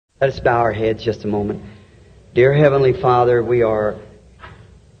Let us bow our heads just a moment. Dear Heavenly Father, we are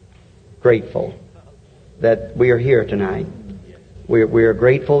grateful that we are here tonight. We are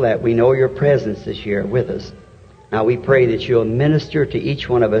grateful that we know your presence is here with us. Now we pray that you'll minister to each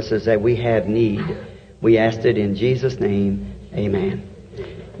one of us as that we have need. We ask it in Jesus' name. Amen.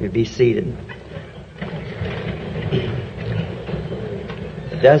 You be seated.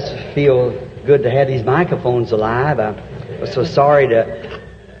 It does feel good to have these microphones alive. I was so sorry to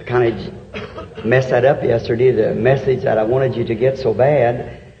kind of mess that up yesterday, the message that I wanted you to get so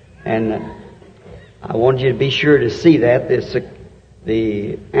bad. And I wanted you to be sure to see that.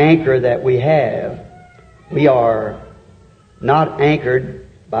 The anchor that we have, we are not anchored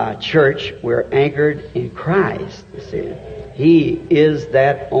by church. We're anchored in Christ. You see, He is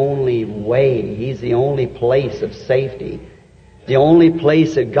that only way. He's the only place of safety. The only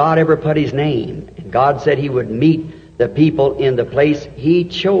place that God ever put His name. And God said He would meet the people in the place He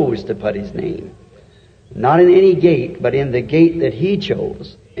chose to put His name. Not in any gate, but in the gate that He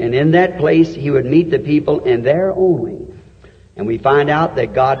chose. And in that place He would meet the people, and there only. And we find out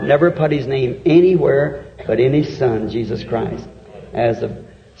that God never put His name anywhere but in His Son, Jesus Christ. As the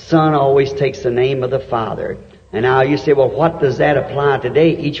Son always takes the name of the Father. And now you say, well, what does that apply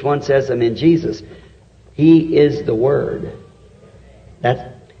today? Each one says them in Jesus. He is the Word. That's,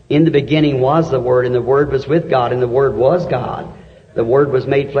 in the beginning was the Word, and the Word was with God, and the Word was God. The Word was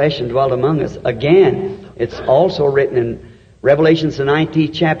made flesh and dwelt among us. Again, it's also written in Revelation, the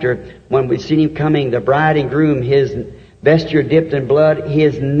 19th chapter, when we see Him coming, the bride and groom, His vesture dipped in blood,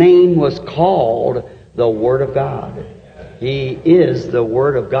 His name was called the Word of God. He is the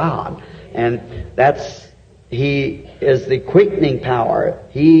Word of God. And He is the quickening power.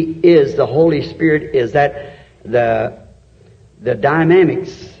 He is the Holy Spirit, is that the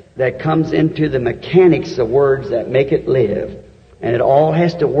dynamics that comes into the mechanics of words that make it live. And it all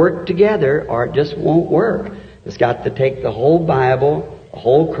has to work together or it just won't work. It's got to take the whole Bible, the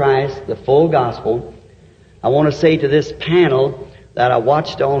whole Christ, the full gospel. I want to say to this panel that I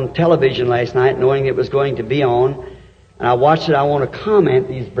watched on television last night, knowing it was going to be on, and I watched it. I want to comment,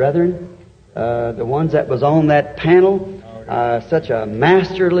 these brethren, the ones that was on that panel, such a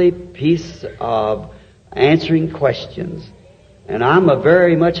masterly piece of answering questions. And I'm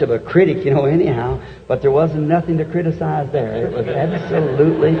very much of a critic, anyhow, but there wasn't nothing to criticize there. It was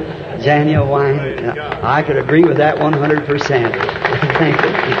absolutely genuine. I could agree with that 100%. Thank you.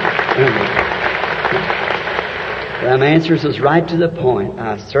 Them answers was right to the point.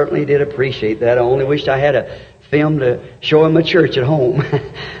 I certainly did appreciate that. I only wished I had a film to show in my church at home.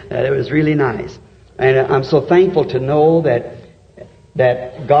 That it was really nice. And I'm so thankful to know that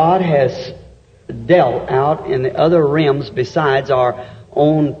God has dealt out in the other realms besides our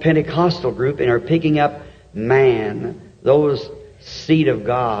own Pentecostal group and are picking up those seed of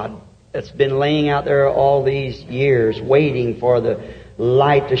God that's been laying out there all these years waiting for the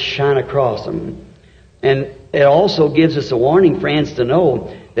light to shine across them. And it also gives us a warning, friends, to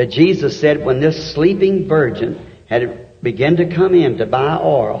know that Jesus said when this sleeping virgin had begun to come in to buy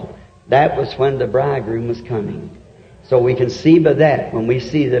oil, that was when the bridegroom was coming. So we can see by that, when we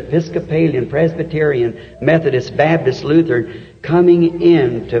see the Episcopalian, Presbyterian, Methodist, Baptist, Lutheran coming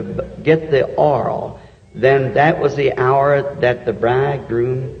in to get the oil, then that was the hour that the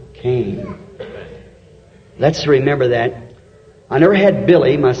bridegroom came. Let's remember that. I never had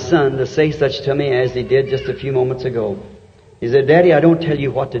Billy, my son, to say such to me as he did just a few moments ago. He said, Daddy, I don't tell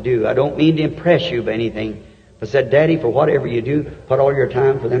you what to do. I don't mean to impress you by anything. But said, Daddy, for whatever you do, put all your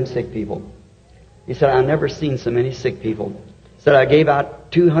time for them sick people. He said, I've never seen so many sick people. He said, I gave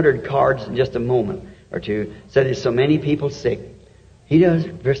out 200 cards in just a moment or two. He said, there's so many people sick. He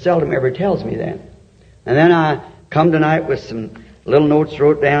very seldom ever tells me that. And then I come tonight with some little notes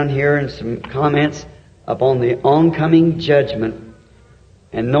wrote down here and some comments upon the oncoming judgment.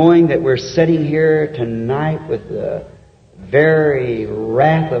 And knowing that we're sitting here tonight with the very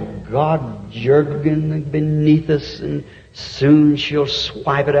wrath of God jerking beneath us, and soon she'll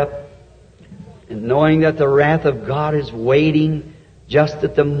swipe it up. And knowing that the wrath of God is waiting just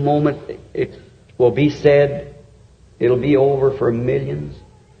at the moment it will be said, it'll be over for millions.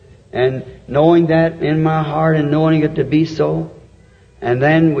 And knowing that in my heart and knowing it to be so. And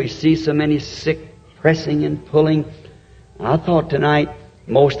then we see so many sick pressing and pulling. I thought tonight,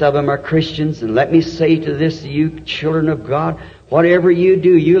 most of them are Christians. And let me say to this, you children of God, whatever you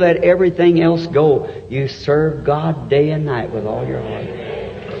do, you let everything else go. You serve God day and night with all your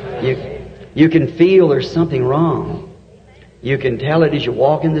heart. You can feel there's something wrong. You can tell it as you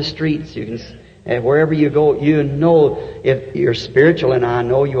walk in the streets. You can, wherever you go, you know if you're spiritual, and I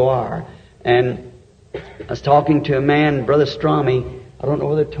know you are. And I was talking to a man, Brother Stromey, I don't know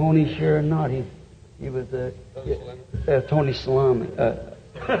whether Tony's here or not. He was Tony Salami. Salami.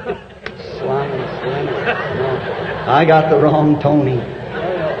 No, I got the wrong Tony.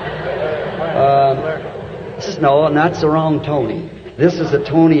 No, that's the wrong Tony. This is the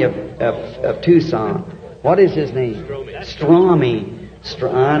Tony of Tucson. What is his name? Strami.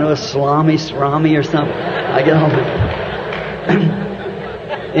 I know Strami or something. I get on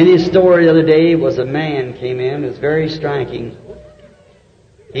it. In his story the other day was a man came in. It was very striking.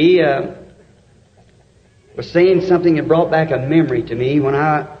 He was saying something that brought back a memory to me when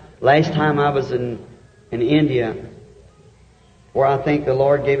last time I was in India, where I think the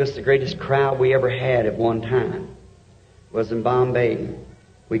Lord gave us the greatest crowd we ever had at one time, was in Bombay.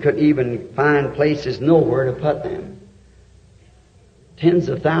 We couldn't even find places nowhere to put them. Tens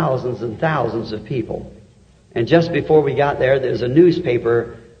of thousands and thousands of people. And just before we got there, there's a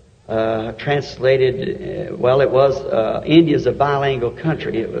newspaper translated. India's a bilingual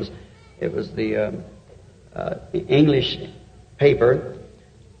country. It was the English paper,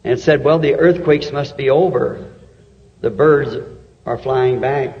 and it said, well, the earthquakes must be over. The birds are flying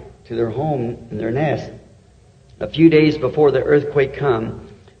back to their home and their nest. A few days before the earthquake come,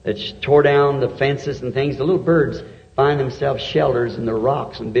 it tore down the fences and things. The little birds find themselves shelters in the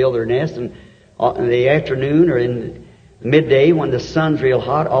rocks and build their nests. And in the afternoon or in the midday, when the sun's real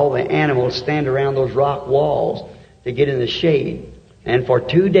hot, all the animals stand around those rock walls to get in the shade. And for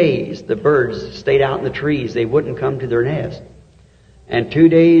 2 days, the birds stayed out in the trees. They wouldn't come to their nest. And 2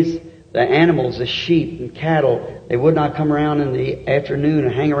 days, the animals, the sheep and cattle, they would not come around in the afternoon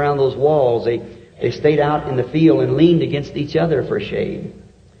and hang around those walls. They stayed out in the field and leaned against each other for shade.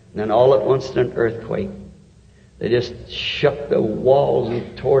 And then all at once, an earthquake. They just shook the walls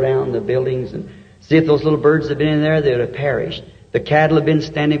and tore down the buildings. And see, if those little birds had been in there, they would have perished. The cattle had been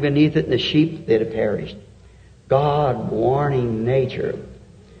standing beneath it, and the sheep, they'd have perished. God warning nature.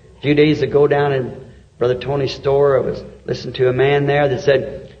 A few days ago down in Brother Tony's store, I was listening to a man there that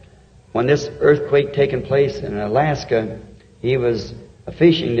said, when this earthquake taking place in Alaska, he was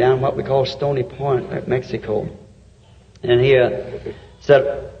fishing down what we call Stony Point at Mexico. And he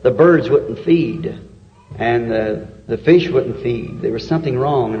said the birds wouldn't feed and the fish wouldn't feed. There was something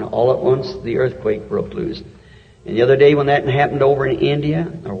wrong, and all at once the earthquake broke loose. And the other day when that happened over in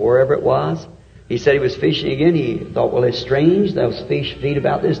India or wherever it was, he said he was fishing again. He thought, well, it's strange. Those fish feed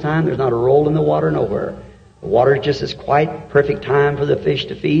about this time. There's not a roll in the water nowhere. The water just is quite perfect time for the fish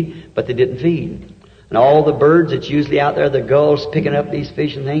to feed, but they didn't feed. And all the birds that's usually out there, the gulls picking up these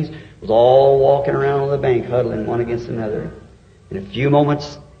fish and things, was all walking around on the bank, huddling one against another. In a few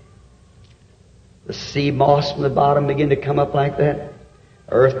moments, the sea moss from the bottom began to come up like that. An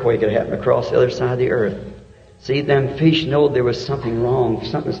earthquake had happened across the other side of the earth. See, them fish knowed there was something wrong.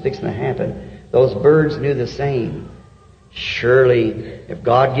 Something was fixing to happen. Those birds knew the same. Surely, if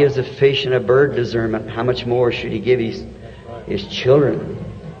God gives a fish and a bird discernment, how much more should He give His children?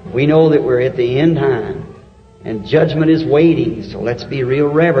 We know that we're at the end time, and judgment is waiting, so let's be real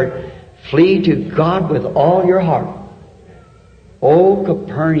reverent. Flee to God with all your heart. O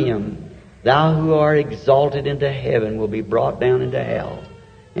Capernaum, thou who art exalted into heaven will be brought down into hell.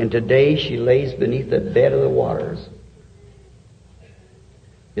 And today she lays beneath the bed of the waters.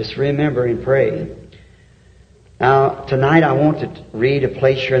 Just remember and pray. Now, tonight I want to read a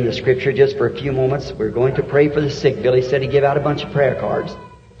place here in the Scripture just for a few moments. We're going to pray for the sick. Billy said he gave out a bunch of prayer cards.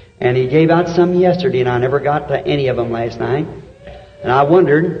 And he gave out some yesterday, and I never got to any of them last night. And I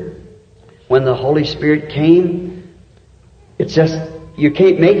wondered, when the Holy Spirit came, it's just, you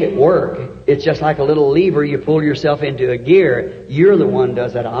can't make it work. It's just like a little lever. You pull yourself into a gear. You're the one who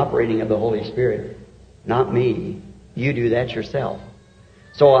does that operating of the Holy Spirit, not me. You do that yourself.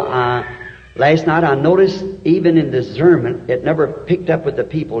 So last night I noticed even in discernment, it never picked up with the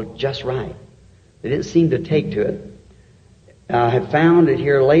people just right. They didn't seem to take to it. I have found it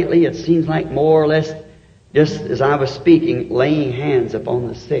here lately, it seems like more or less, just as I was speaking, laying hands upon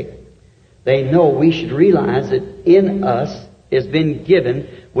the sick. They know we should realize that in us has been given,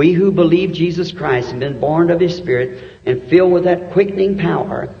 we who believe Jesus Christ and been born of His Spirit and filled with that quickening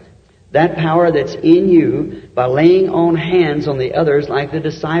power, that power that's in you, by laying on hands on the others like the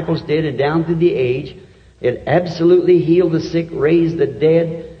disciples did and down through the age, it absolutely healed the sick, raised the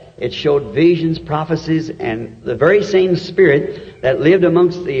dead. It showed visions, prophecies, and the very same Spirit that lived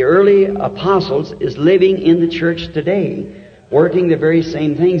amongst the early apostles is living in the church today, working the very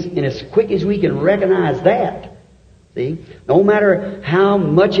same things. And as quick as we can recognize that, see, no matter how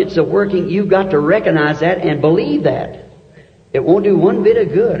much it's a working, you've got to recognize that and believe that. It won't do one bit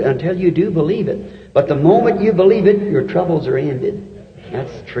of good until you do believe it. But the moment you believe it, your troubles are ended.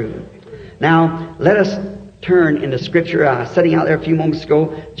 That's true. Now, let us turn in the Scripture. I was sitting out there a few moments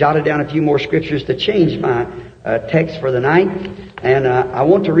ago, jotted down a few more Scriptures to change my text for the night. And I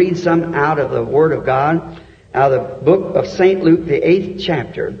want to read some out of the Word of God, out of the book of St. Luke, the 8th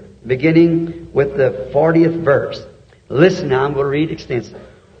chapter, beginning with the 40th verse. Listen now, I'm going to read extensively.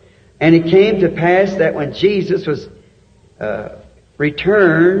 And it came to pass that when Jesus was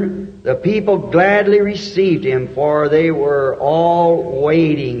returned, the people gladly received him, for they were all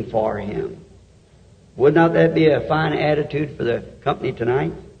waiting for him. Would not that be a fine attitude for the company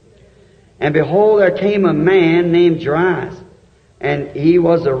tonight? And behold, there came a man named Jairus, and he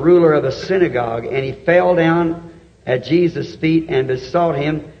was the ruler of a synagogue, and he fell down at Jesus' feet and besought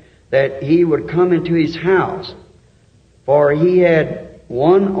him that he would come into his house. For he had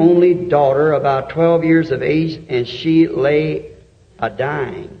one only daughter, about 12 years of age, and she lay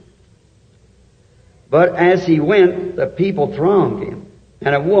a-dying. But as he went, the people thronged him.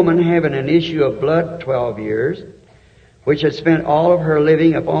 And a woman having an issue of blood 12 years, which had spent all of her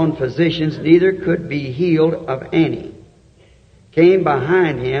living upon physicians, neither could be healed of any, came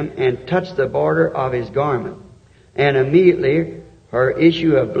behind him and touched the border of his garment. And immediately her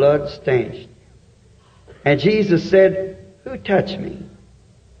issue of blood stanched. And Jesus said, Who touched me?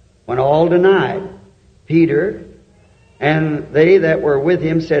 When all denied, Peter and they that were with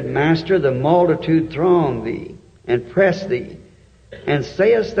him said, Master, the multitude throng thee and press thee. And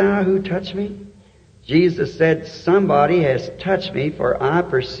sayest thou, Who touched me? Jesus said, Somebody has touched me, for I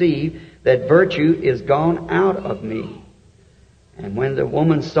perceive that virtue is gone out of me. And when the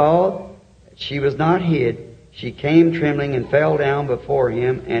woman saw that she was not hid, she came trembling and fell down before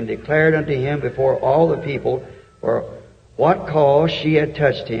him and declared unto him before all the people for what cause she had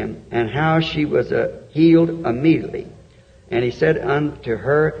touched him, and how she was healed immediately. And he said unto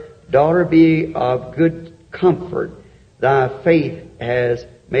her, Daughter, be of good comfort. Thy faith has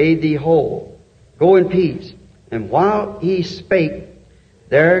made thee whole. Go in peace. And while he spake,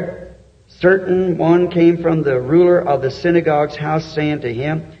 there certain one came from the ruler of the synagogue's house, saying to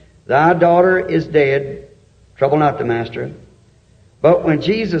him, Thy daughter is dead. Trouble not the master. But when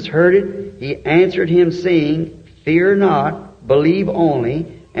Jesus heard it, he answered him, saying, Fear not, believe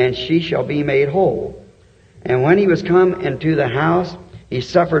only, and she shall be made whole. And when he was come into the house, he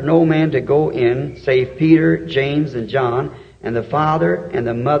suffered no man to go in, save Peter, James, and John, and the father and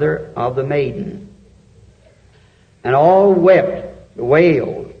the mother of the maiden. And all wept,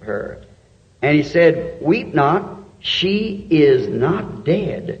 wailed her. And he said, Weep not, she is not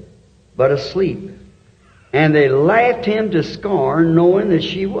dead, but asleep. And they laughed him to scorn, knowing that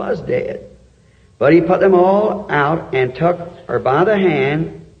she was dead. But he put them all out, and took her by the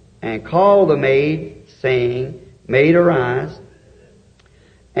hand, and called the maid, saying, Maid, arise.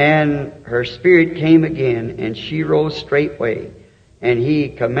 And her spirit came again, and she rose straightway. And he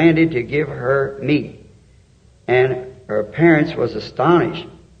commanded to give her meat. And her parents was astonished.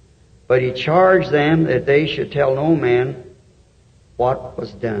 But he charged them that they should tell no man what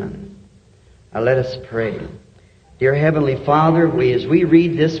was done. Now let us pray. Dear Heavenly Father, as we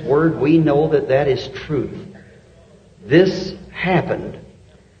read this word, we know that that is truth. This happened.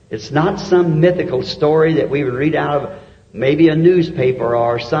 It's not some mythical story that we would read out of maybe a newspaper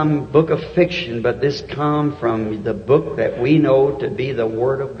or some book of fiction, but this comes from the book that we know to be the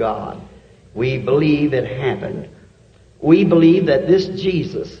Word of God. We believe it happened. We believe that this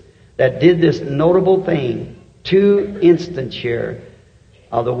Jesus that did this notable thing, 2 instances here,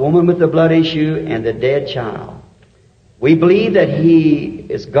 of the woman with the blood issue and the dead child. We believe that He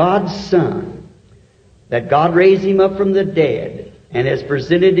is God's Son, that God raised Him up from the dead and has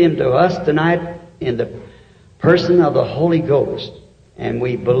presented Him to us tonight in the person of the Holy Ghost. And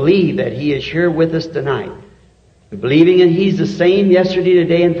we believe that He is here with us tonight. Believing that He's the same yesterday,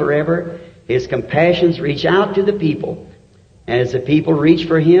 today, and forever, His compassions reach out to the people. And as the people reach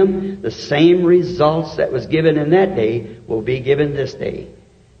for Him, the same results that was given in that day will be given this day.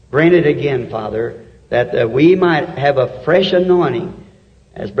 Grant it again, Father, that we might have a fresh anointing,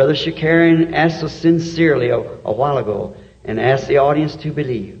 as Brother Shakarian asked us sincerely a while ago, and asked the audience to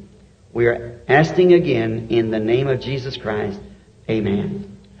believe. We are asking again in the name of Jesus Christ.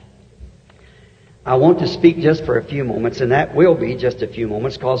 Amen. I want to speak just for a few moments, and that will be just a few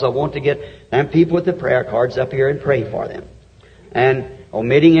moments, because I want to get them people with the prayer cards up here and pray for them. And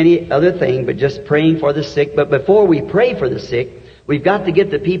omitting any other thing, but just praying for the sick. But before we pray for the sick, we've got to get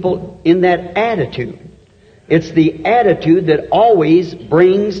the people in that attitude. It's the attitude that always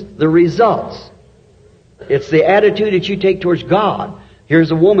brings the results. It's the attitude that you take towards God.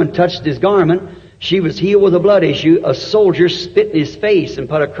 Here's a woman touched his garment. She was healed with a blood issue. A soldier spit in his face and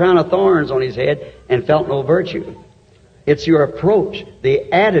put a crown of thorns on his head and felt no virtue. It's your approach,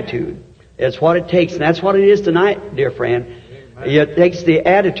 the attitude. It's what it takes. And that's what it is tonight, dear friend. It takes the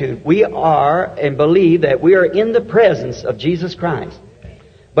attitude. We are and believe that we are in the presence of Jesus Christ.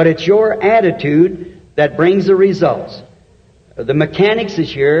 But it's your attitude that brings the results. The mechanics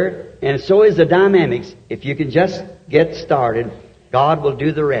is here, and so is the dynamics. If you can just get started, God will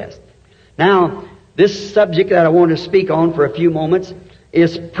do the rest. Now, this subject that I want to speak on for a few moments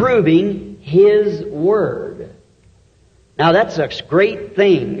is proving His Word. Now, that's a great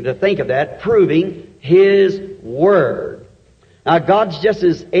thing to think of that, proving His Word. Now, God's just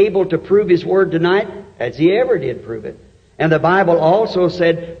as able to prove His Word tonight as He ever did prove it. And the Bible also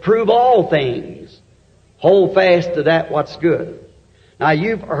said, prove all things. Hold fast to that what's good. Now,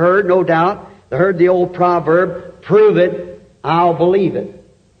 you've heard, no doubt, the old proverb, prove it, I'll believe it.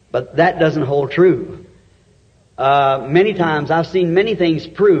 But that doesn't hold true. Many times I've seen many things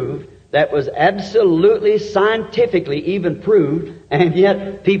proved that was absolutely scientifically even proved, and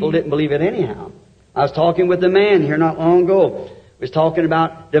yet people didn't believe it anyhow. I was talking with a man here not long ago. He was talking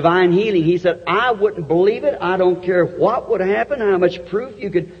about divine healing. He said, I wouldn't believe it. I don't care what would happen, how much proof you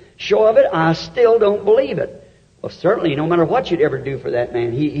could show of it. I still don't believe it. Well, certainly, no matter what you'd ever do for that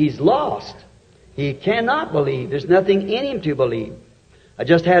man, he's lost. He cannot believe. There's nothing in him to believe. I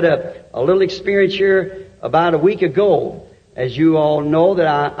just had a little experience here about a week ago. As you all know, that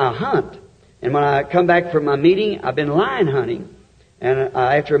I hunt. And when I come back from my meeting, I've been lion hunting. And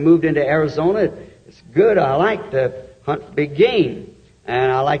after I moved into Arizona, it's good. I like to hunt big game.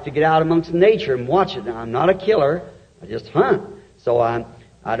 And I like to get out amongst nature and watch it. Now, I'm not a killer. I just hunt. So I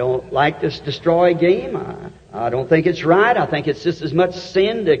don't like to destroy game. I don't think it's right. I think it's just as much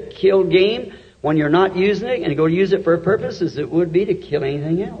sin to kill game when you're not using it and go use it for a purpose as it would be to kill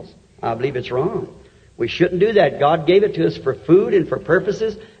anything else. I believe it's wrong. We shouldn't do that. God gave it to us for food and for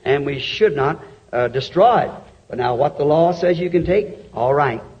purposes, and we should not destroy it. But now what the law says you can take, all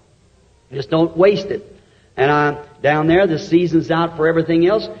right. Just don't waste it. And down there, the season's out for everything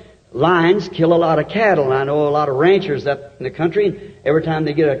else. Lions kill a lot of cattle, and I know a lot of ranchers up in the country, and every time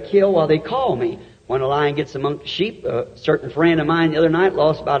they get a kill, well, they call me. When a lion gets among sheep, a certain friend of mine the other night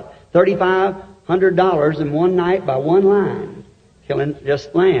lost about $3,500 in one night by one lion, killing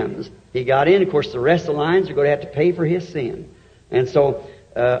just lambs. He got in. Of course, the rest of the lions are going to have to pay for his sin. And so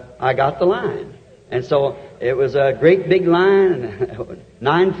I got the lion. And so it was a great big lion,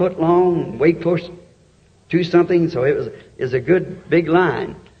 9 foot long, weighed close to something. So it was a good big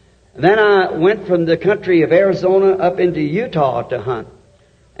lion. And then I went from the country of Arizona up into Utah to hunt.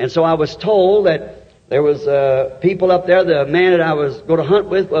 And so I was told that there was people up there. The man that I was going to hunt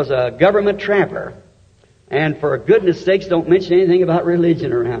with was a government trapper. And for goodness sakes, don't mention anything about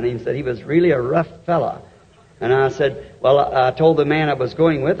religion around him. He said he was really a rough fella. And I said, well, I told the man I was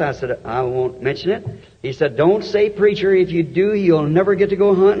going with, I said, I won't mention it. He said, don't say preacher. If you do, you'll never get to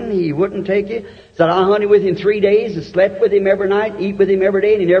go hunting. He wouldn't take you. Said, I hunted with him 3 days and slept with him every night, eat with him every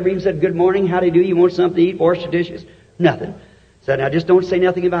day. And he never even said, good morning, how do you do? You want something to eat, wash your dishes? Nothing. Said, now just don't say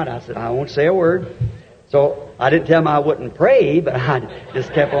nothing about it. I said, I won't say a word. So I didn't tell him I wouldn't pray, but I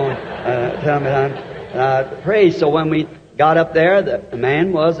just kept on telling him I'd pray. So when we got up there, the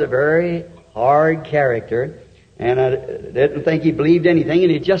man was a very hard character, and I didn't think he believed anything,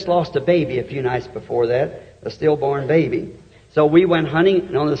 and he just lost a baby a few nights before that, a stillborn baby. So we went hunting,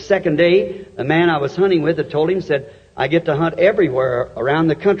 and on the second day, the man I was hunting with had told him, said, I get to hunt everywhere around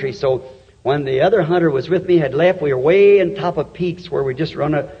the country. So when the other hunter was with me, had left, we were way on top of peaks where we just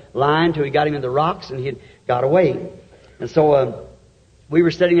run a line till we got him in the rocks, and he had got away. And so we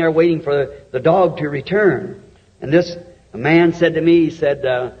were sitting there waiting for the dog to return. And this man said to me, he said,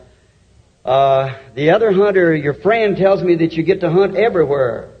 the other hunter, your friend, tells me that you get to hunt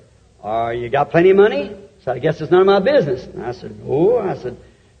everywhere. You got plenty of money? So I guess it's none of my business. And I said, oh, I said,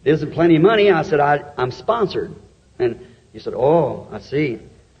 it isn't plenty of money. I said, I'm sponsored. And he said, oh, I see.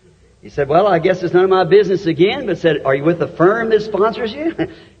 He said, well, I guess it's none of my business again, but said, are you with the firm that sponsors you?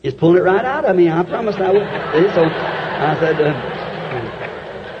 He's pulling it right out of me. I promised I would. So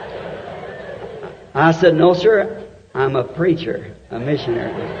I said, no, sir, I'm a preacher, a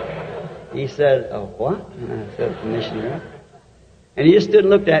missionary. He said, a what? And I said, a missionary. And he just stood and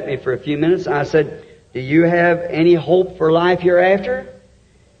looked at me for a few minutes. I said, do you have any hope for life hereafter?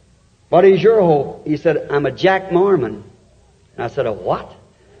 What is your hope? He said, I'm a Jack Mormon. And I said, a what?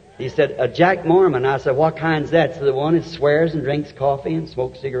 He said, a Jack Mormon. I said, what kind's that? So the one that swears and drinks coffee and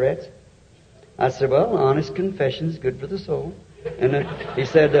smokes cigarettes. I said, well, honest confession is good for the soul. And he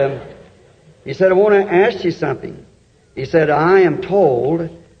said, I want to ask you something. He said, I am told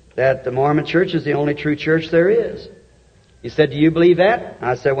that the Mormon church is the only true church there is. He said, do you believe that?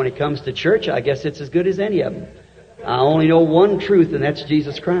 I said, when it comes to church, I guess it's as good as any of them. I only know one truth, and that's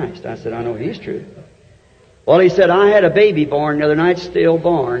Jesus Christ. I said, I know He's true. Well, he said, I had a baby born the other night,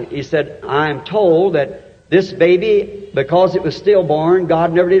 stillborn. He said, I'm told that this baby, because it was stillborn,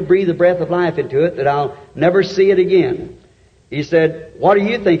 God never did breathe the breath of life into it, that I'll never see it again. He said, what do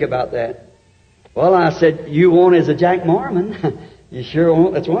you think about that? Well, I said, you won't as a Jack Mormon. You sure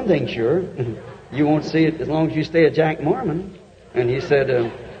won't. That's one thing sure. You won't see it as long as you stay a Jack Mormon. And he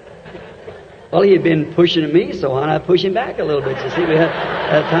said, well, he had been pushing at me, so I pushed him back a little bit. You see, we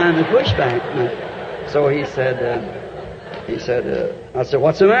had time to push back. So he said, I said,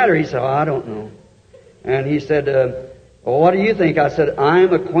 what's the matter? He said, oh, I don't know. And he said, well, what do you think? I said,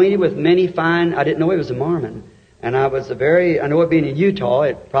 I'm acquainted with many fine, I didn't know he was a Mormon. And I know it being in Utah,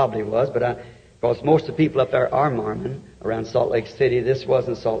 it probably was, but because most of the people up there are Mormon around Salt Lake City. This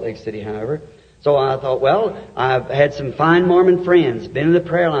wasn't Salt Lake City, however. So I thought, well, I've had some fine Mormon friends, been in the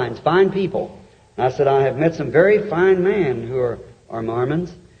prayer lines, fine people. And I said, I have met some very fine men who are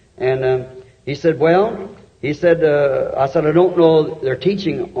Mormons. And he said, I said, I don't know their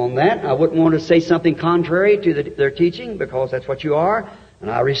teaching on that. I wouldn't want to say something contrary to their teaching because that's what you are,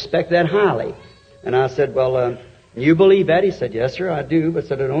 and I respect that highly. And I said, well, you believe that? He said, yes, sir, I do, but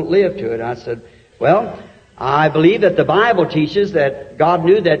said, I don't live to it. I said, well, I believe that the Bible teaches that God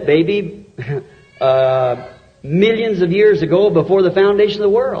knew that baby millions of years ago before the foundation of the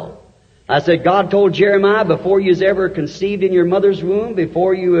world. I said, God told Jeremiah before you was ever conceived in your mother's womb,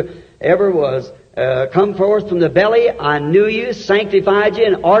 before you ever was come forth from the belly, I knew you, sanctified you,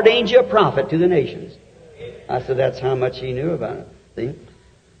 and ordained you a prophet to the nations. I said, that's how much he knew about it. See?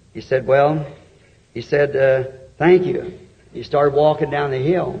 He said, thank you. He started walking down the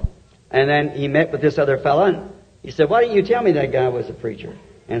hill. And then he met with this other fella, and he said, why didn't you tell me that guy was a preacher?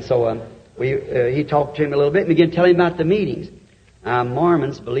 And so he talked to him a little bit and began telling him about the meetings.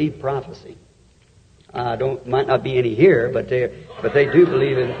 Mormons believe prophecy. Might not be any here, but they do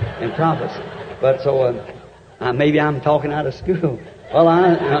believe in prophecy. But so maybe I'm talking out of school. Well,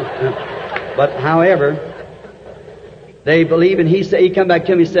 but however, they believe, and he come back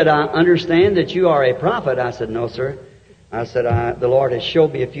to me. He said, I understand that you are a prophet. I said, no, sir. I said, the Lord has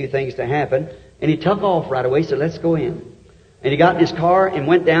showed me a few things to happen. And he took off right away. He said, let's go in. And he got in his car and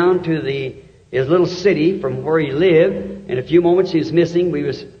went down to his little city from where he lived. In a few moments he was missing. We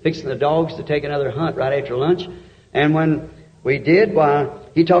was fixing the dogs to take another hunt right after lunch. And when we did,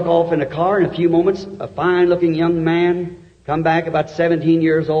 he took off in a car. In a few moments, a fine-looking young man come back, about 17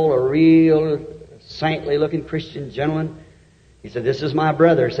 years old, a real saintly-looking Christian gentleman. He said, this is my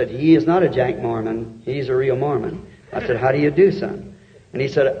brother. He said, he is not a Jack Mormon. He's a real Mormon. I said, how do you do, son? And he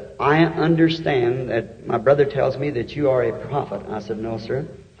said, I understand that my brother tells me that you are a prophet. I said, no, sir.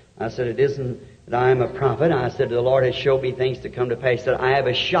 I said, it isn't that I am a prophet. I said, the Lord has showed me things to come to pass. He said, I have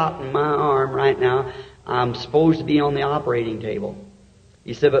a shot in my arm right now. I'm supposed to be on the operating table.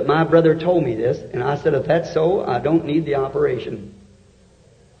 He said, but my brother told me this. And I said, if that's so, I don't need the operation.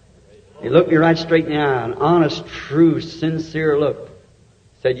 He looked me right straight in the eye, an honest, true, sincere look.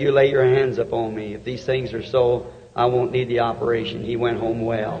 Said, you lay your hands upon me. If these things are so, I won't need the operation. He went home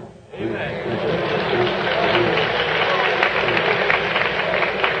well.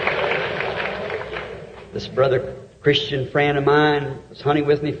 This brother Christian friend of mine was hunting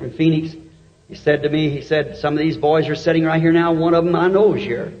with me from Phoenix. He said to me, some of these boys are sitting right here now. One of them I know is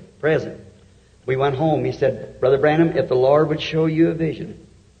here, present. We went home. He said, Brother Branham, if the Lord would show you a vision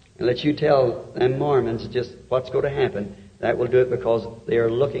and let you tell them Mormons just what's going to happen, that will do it because they are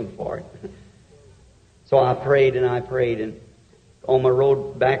looking for it. So I prayed, and on my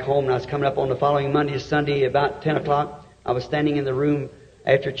road back home, and I was coming up on the following Monday, Sunday, about 10 o'clock, I was standing in the room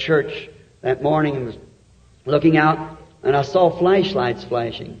after church that morning and was looking out, and I saw flashlights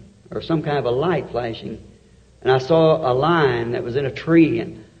flashing, or some kind of a light flashing. And I saw a line that was in a tree,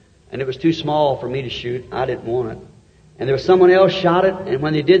 and it was too small for me to shoot. I didn't want it. And there was someone else shot it, and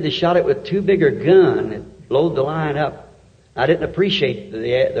when they did, they shot it with too big a gun. It blowed the line up. I didn't appreciate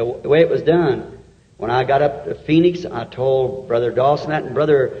the way it was done. When I got up to Phoenix, I told Brother Dawson that, and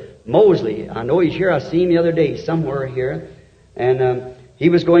Brother Mosley, I know he's here. I seen him the other day somewhere here. And he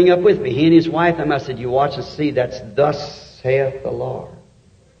was going up with me. He and his wife, and I said, you watch and see. That's thus saith the Lord.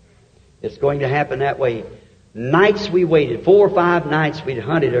 It's going to happen that way. Nights we waited. 4 or 5 nights we'd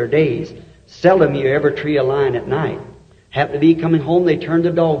hunted, or days. Seldom you ever tree a line at night. Happened to be coming home, they turned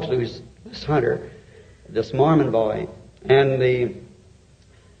the dogs loose. This hunter, this Mormon boy. And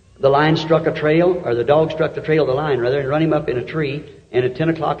the line struck a trail, or the dog struck the trail of the line, rather, and run him up in a tree. And at 10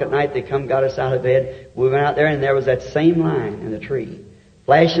 o'clock at night, they got us out of bed. We went out there, and there was that same line in the tree,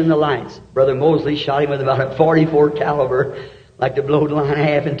 flashing the lights. Brother Mosley shot him with about a .44 caliber, like to blow the line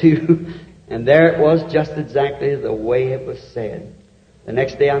half in two. And there it was, just exactly the way it was said. The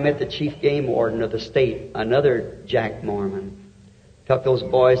next day I met the chief game warden of the state, another Jack Mormon. Took those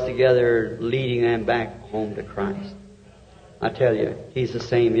boys together, leading them back home to Christ. I tell you, He's the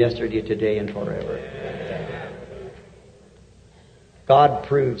same yesterday, today, and forever. God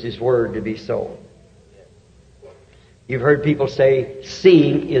proves His Word to be so. You've heard people say,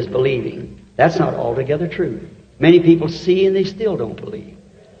 seeing is believing. That's not altogether true. Many people see and they still don't believe.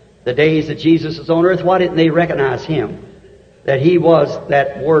 The days that Jesus was on earth, why didn't they recognize Him? That He was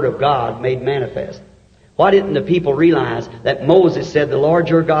that Word of God made manifest. Why didn't the people realize that Moses said, the Lord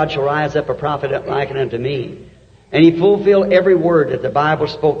your God shall rise up a prophet like unto me? And He fulfilled every word that the Bible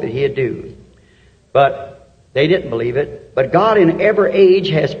spoke that He'd do. But they didn't believe it. But God in every age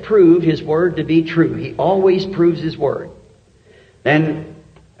has proved His Word to be true. He always proves His Word. Then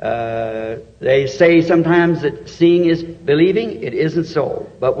they say sometimes that seeing is believing. It isn't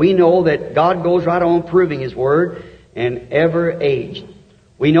so. But we know that God goes right on proving His Word in every age.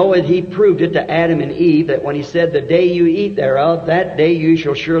 We know that He proved it to Adam and Eve, that when He said, the day you eat thereof, that day you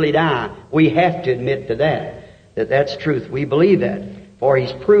shall surely die. We have to admit to that that's truth. We believe that, for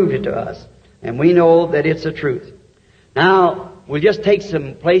He's proved it to us. And we know that it's the truth. Now, we'll just take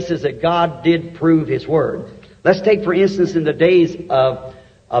some places that God did prove His Word. Let's take, for instance, in the days of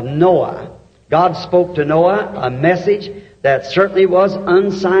Noah. God spoke to Noah a message that certainly was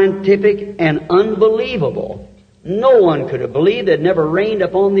unscientific and unbelievable. No one could have believed it never rained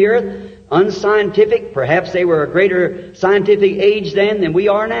upon the earth. Unscientific. Perhaps they were a greater scientific age then than we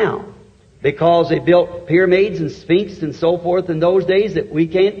are now, because they built pyramids and sphinx and so forth in those days that we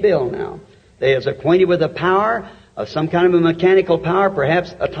can't build now. They was acquainted with the power of some kind of a mechanical power,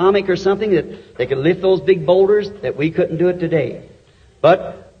 perhaps atomic or something, that they could lift those big boulders that we couldn't do it today.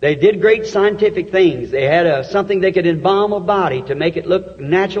 But they did great scientific things. They had something they could embalm a body to make it look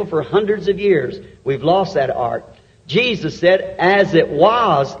natural for hundreds of years. We've lost that art. Jesus said, as it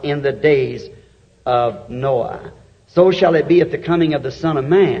was in the days of Noah, so shall it be at the coming of the Son of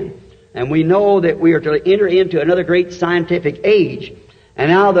Man. And we know that we are to enter into another great scientific age. And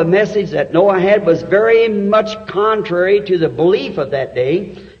now the message that Noah had was very much contrary to the belief of that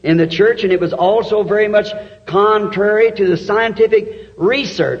day in the church, and it was also very much contrary to the scientific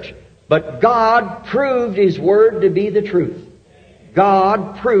research. But God proved His Word to be the truth.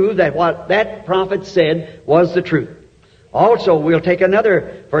 God proved that what that prophet said was the truth. Also, we'll take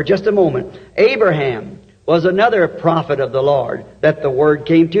another for just a moment. Abraham was another prophet of the Lord that the Word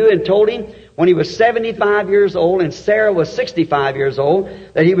came to and told him when he was 75 years old and Sarah was 65 years old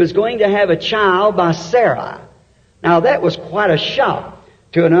that he was going to have a child by Sarah. Now that was quite a shock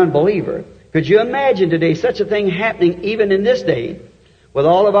to an unbeliever. Could you imagine today such a thing happening even in this day with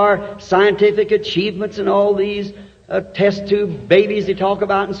all of our scientific achievements and all these test tube babies they talk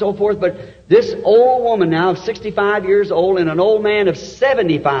about and so forth? But this old woman now of 65 years old and an old man of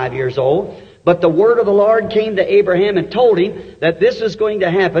 75 years old, but the word of the Lord came to Abraham and told him that this was going to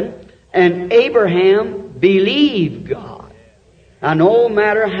happen, and Abraham believed God. Now, no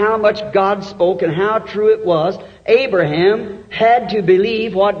matter how much God spoke and how true it was, Abraham had to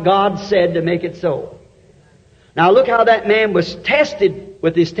believe what God said to make it so. Now, look how that man was tested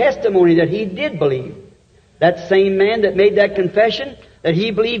with his testimony that he did believe. That same man that made that confession that he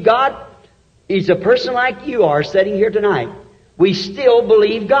believed God, he's a person like you are sitting here tonight. We still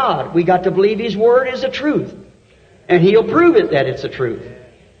believe God. We got to believe His Word is the truth. And He'll prove it that it's the truth,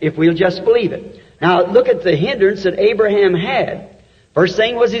 if we'll just believe it. Now, look at the hindrance that Abraham had. First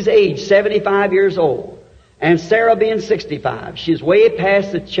thing was his age, 75 years old. And Sarah being 65. She's way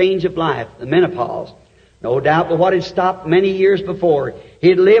past the change of life, the menopause. No doubt but what had stopped many years before.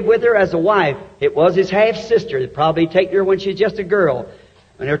 He'd lived with her as a wife. It was his half-sister. He'd probably taken her when she was just a girl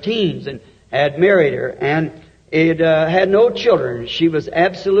in her teens and had married her. And it had no children. She was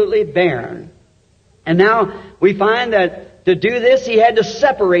absolutely barren. And now we find that to do this, he had to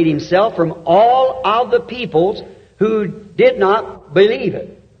separate himself from all of the peoples who did not believe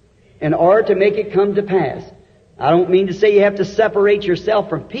it in order to make it come to pass. I don't mean to say you have to separate yourself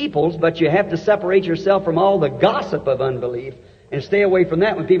from peoples, but you have to separate yourself from all the gossip of unbelief and stay away from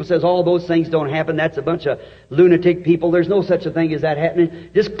that. When people says all those things don't happen, that's a bunch of lunatic people. There's no such a thing as that happening.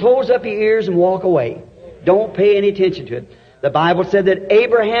 Just close up your ears and walk away. Don't pay any attention to it. The Bible said that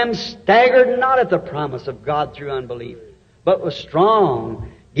Abraham staggered not at the promise of God through unbelief, but was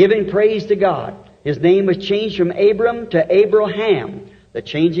strong, giving praise to God. His name was changed from Abram to Abraham. The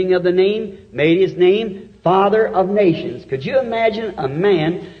changing of the name made his name Father of Nations. Could you imagine a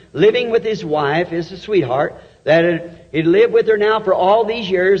man living with his wife, his sweetheart, that had He'd lived with her now for all these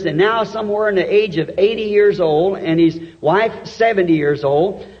years, and now somewhere in the age of 80 years old, and his wife 70 years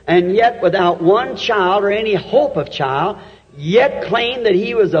old, and yet without one child or any hope of child, yet claimed that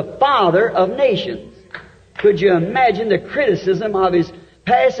he was a father of nations. Could you imagine the criticism of his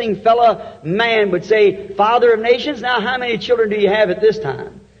passing fellow man would say, father of nations? Now how many children do you have at this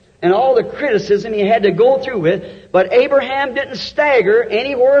time? And all the criticism he had to go through with. But Abraham didn't stagger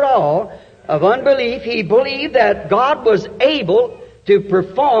anywhere at all of unbelief. He believed that God was able to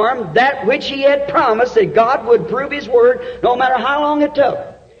perform that which He had promised, that God would prove His Word no matter how long it took.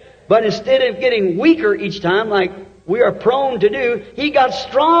 But instead of getting weaker each time like we are prone to do, he got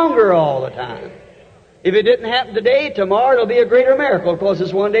stronger all the time. If it didn't happen today, tomorrow it'll be a greater miracle because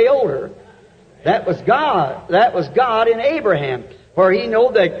it's one day older. That was God. That was God in Abraham. For he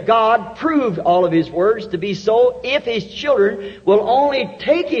knew that God proved all of His words to be so if His children will only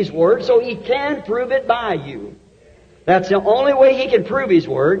take His word, so He can prove it by you. That's the only way He can prove His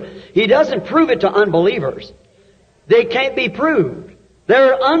word. He doesn't prove it to unbelievers. They can't be proved.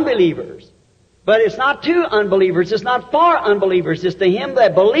 They're unbelievers. But it's not to unbelievers. It's not for unbelievers. It's to him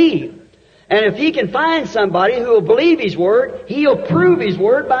that believe. And if He can find somebody who will believe His word, He'll prove His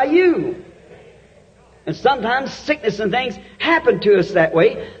word by you. And sometimes sickness and things happen to us that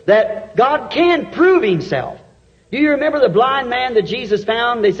way, that God can prove Himself. Do you remember the blind man that Jesus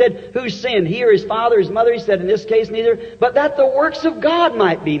found? They said, who sinned, he or his father, his mother? He said, in this case, neither. But that the works of God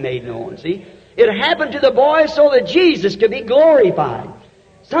might be made known. See? It happened to the boy so that Jesus could be glorified.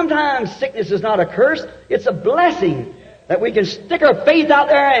 Sometimes sickness is not a curse. It's a blessing that we can stick our faith out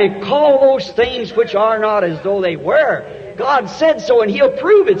there and call those things which are not as though they were. God said so, and He'll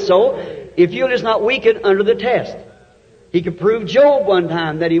prove it so if you'll just not weaken under the test. He could prove Job one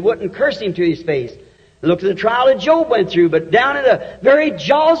time that he wouldn't curse him to his face. Look at the trial that Job went through, but down in the very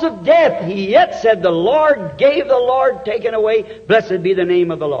jaws of death, he yet said, the Lord gave, the Lord taken away. Blessed be the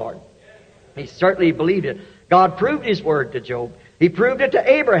name of the Lord. He certainly believed it. God proved His word to Job. He proved it to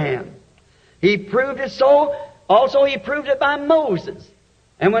Abraham. He proved it so. Also, He proved it by Moses.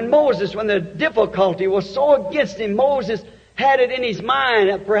 And when the difficulty was so against him, Moses had it in his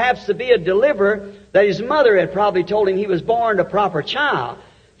mind, perhaps to be a deliverer, that his mother had probably told him he was born a proper child.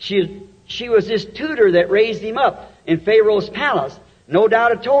 She was his tutor that raised him up in Pharaoh's palace. No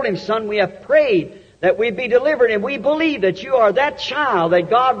doubt had told him, son, we have prayed that we'd be delivered, and we believe that you are that child that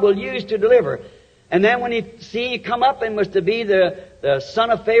God will use to deliver. And then when he come up and was to be the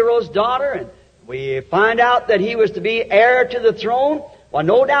son of Pharaoh's daughter, and we find out that he was to be heir to the throne, well,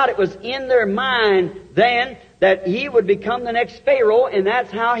 no doubt it was in their mind then that he would become the next Pharaoh, and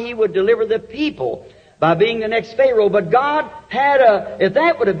that's how he would deliver the people, by being the next Pharaoh. But God had if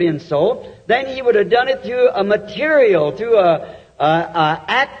that would have been so, then He would have done it through a material, through a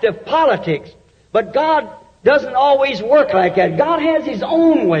act of politics. But God doesn't always work like that. God has His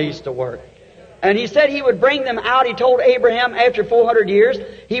own ways to work. And He said He would bring them out. He told Abraham after 400 years,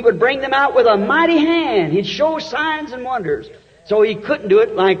 He would bring them out with a mighty hand. He'd show signs and wonders. So He couldn't do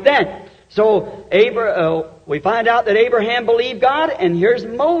it like that. So we find out that Abraham believed God, and here's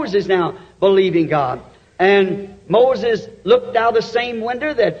Moses now believing God. And Moses looked out the same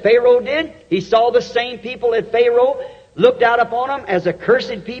window that Pharaoh did. He saw the same people that Pharaoh looked out upon them as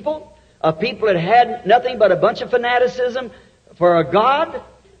accursed people, a people that had nothing but a bunch of fanaticism for a god,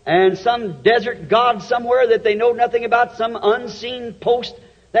 and some desert god somewhere that they know nothing about, some unseen post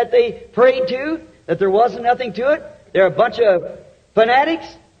that they prayed to, that there wasn't nothing to it. They're a bunch of fanatics,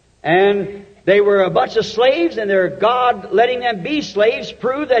 and they were a bunch of slaves, and their God letting them be slaves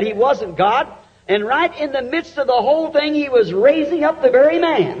proved that He wasn't God. And right in the midst of the whole thing, He was raising up the very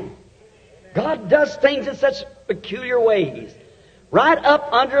man. God does things in such peculiar ways. Right up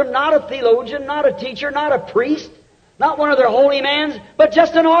under him, not a theologian, not a teacher, not a priest, not one of their holy mans, but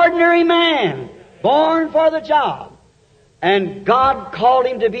just an ordinary man, born for the job. And God called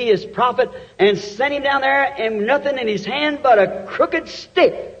him to be His prophet and sent him down there, and nothing in his hand but a crooked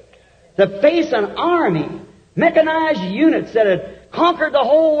stick to face an army, mechanized units that had conquered the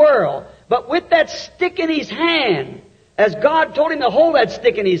whole world. But with that stick in his hand, as God told him to hold that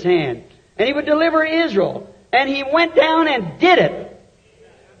stick in his hand, and He would deliver Israel. And he went down and did it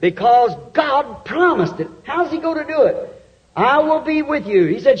because God promised it. How's He going to do it? I will be with you.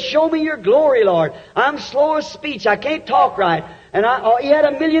 He said, show me your glory, Lord. I'm slow of speech. I can't talk right. And he had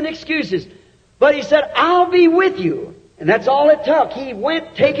a million excuses. But He said, I'll be with you. And that's all it took. He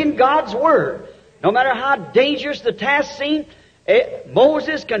went taking God's word. No matter how dangerous the task seemed,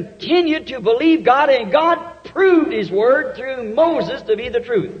 Moses continued to believe God, and God proved His word through Moses to be the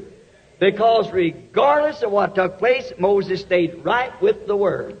truth. Because regardless of what took place, Moses stayed right with the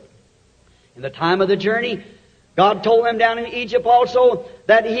word. In the time of the journey, God told them down in Egypt also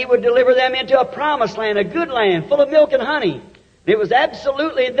that He would deliver them into a promised land, a good land, full of milk and honey. It was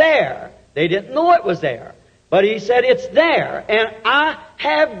absolutely there. They didn't know it was there. But He said, it's there, and I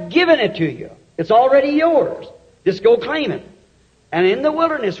have given it to you. It's already yours. Just go claim it. And in the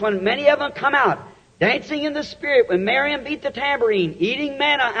wilderness, when many of them come out, dancing in the Spirit, when Miriam beat the tambourine, eating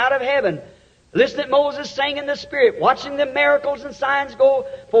manna out of heaven, listening to Moses sing in the Spirit, watching the miracles and signs go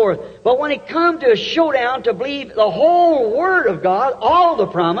forth. But when it come to a showdown to believe the whole Word of God, all the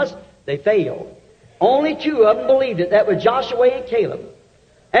promise, they failed. Only 2 of them believed it. That was Joshua and Caleb.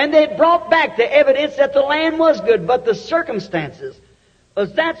 And they brought back the evidence that the land was good, but the circumstances,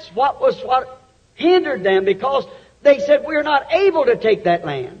 that's what hindered them, because they said, we're not able to take that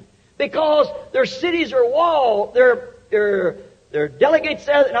land. Because their cities are walled, their delegates,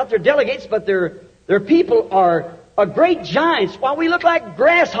 not their delegates, but their people are great giants, while we look like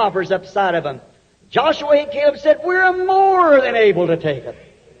grasshoppers up side of them. Joshua and Caleb said, we're more than able to take it.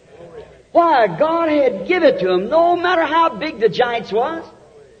 Why? God had given it to them, no matter how big the giants was.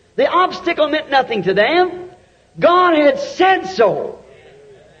 The obstacle meant nothing to them. God had said so.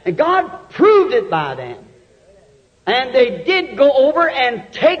 And God proved it by them. And they did go over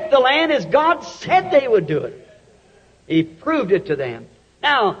and take the land as God said they would do it. He proved it to them.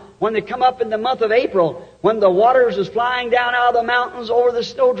 Now, when they come up in the month of April, when the waters was flying down out of the mountains over the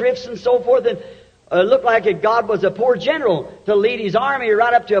snowdrifts and so forth, and it looked like God was a poor general to lead His army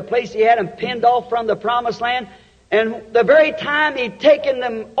right up to a place He had them pinned off from the promised land. And the very time He'd taken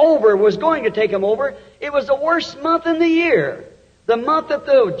them over, was going to take them over, it was the worst month in the year. The month that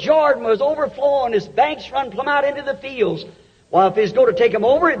the Jordan was overflowing, its banks run plumb out into the fields. Well, if He's going to take them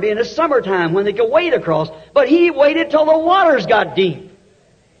over, it'd be in the summertime when they could wade across. But He waited till the waters got deep.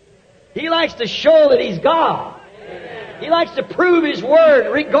 He likes to show that He's God. He likes to prove His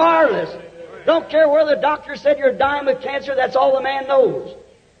Word regardless. Don't care whether the doctor said you're dying with cancer, that's all the man knows.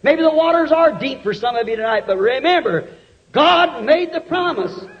 Maybe the waters are deep for some of you tonight, but remember, God made the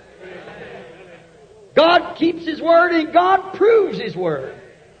promise. God keeps His Word, and God proves His Word.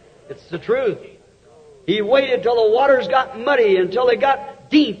 It's the truth. He waited till the waters got muddy, until they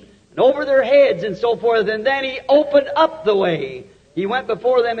got deep and over their heads and so forth, and then He opened up the way. He went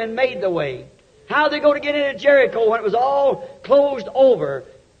before them and made the way. How are they going to get into Jericho when it was all closed over?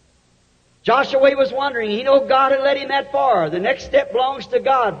 Joshua was wondering. He knew God had led him that far. The next step belongs to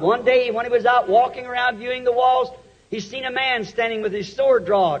God. One day when he was out walking around viewing the walls, he seen a man standing with his sword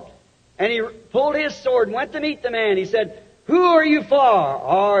drawn. And he pulled his sword and went to meet the man. He said, who are you for?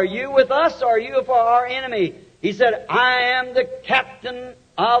 Are you with us, or are you for our enemy? He said, I am the captain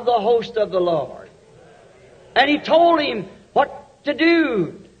of the host of the Lord. And he told him what to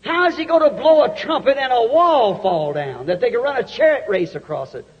do. How is he going to blow a trumpet and a wall fall down, that they could run a chariot race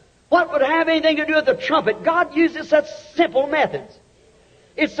across it? What would have anything to do with the trumpet? God uses such simple methods.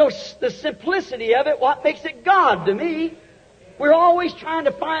 It's so the simplicity of it what makes it God to me. We're always trying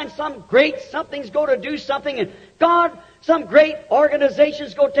to find some great something's going to do something, and God, some great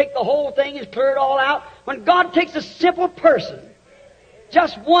organization's going to take the whole thing and clear it all out. When God takes a simple person,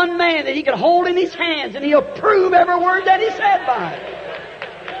 just one man that He can hold in His hands, and He'll prove every word that He said by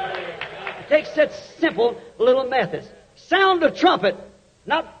it. He takes such simple little methods. Sound a trumpet,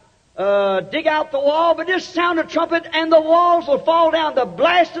 not dig out the wall, but just sound a trumpet and the walls will fall down. The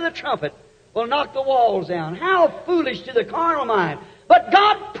blast of the trumpet will knock the walls down. How foolish to the carnal mind. But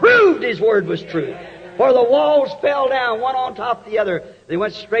God proved His Word was true. For the walls fell down, one on top of the other. They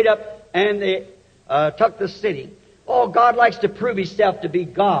went straight up and they took the city. Oh, God likes to prove Himself to be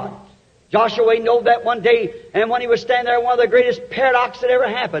God. Joshua knew that one day, and when he was standing there, one of the greatest paradoxes that ever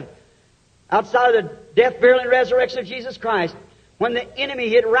happened, outside of the death, burial, and resurrection of Jesus Christ, when the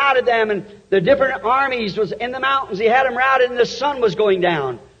enemy had routed them and the different armies was in the mountains, he had them routed and the sun was going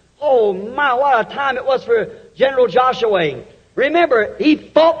down. Oh my, what a time it was for General Joshua. Remember, he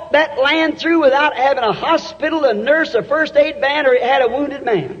fought that land through without having a hospital, a nurse, a first aid band, or he had a wounded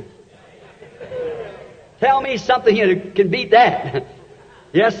man. Tell me something that can beat that.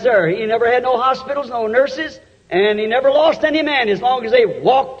 Yes, sir. He never had no hospitals, no nurses, and he never lost any man as long as they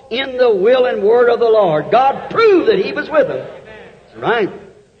walked in the will and word of the Lord. God proved that He was with them. That's right.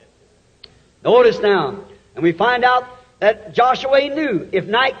 Notice now, and we find out that Joshua knew if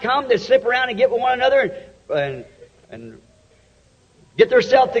night come, they'd slip around and get with one another and get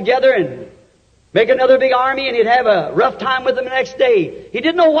themselves together and make another big army, and he'd have a rough time with them the next day. He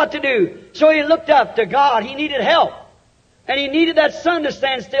didn't know what to do, so he looked up to God. He needed help, and he needed that sun to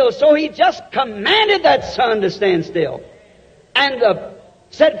stand still, so he just commanded that sun to stand still, and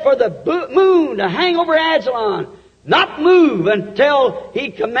said for the moon to hang over Ajalon, not move until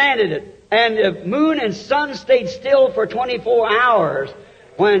he commanded it. And the moon and sun stayed still for 24 hours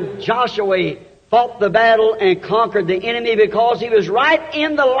when Joshua fought the battle and conquered the enemy, because he was right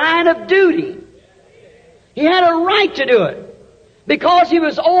in the line of duty. He had a right to do it because he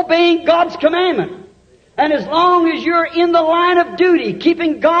was obeying God's commandment. And as long as you're in the line of duty,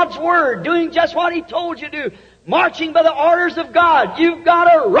 keeping God's Word, doing just what He told you to do, marching by the orders of God, you've got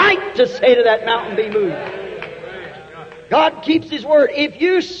a right to say to that mountain, be moved. God keeps His Word. If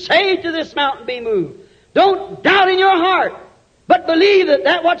you say to this mountain, be moved, don't doubt in your heart, but believe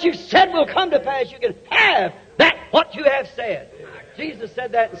that what you've said will come to pass. You can have that what you have said. Jesus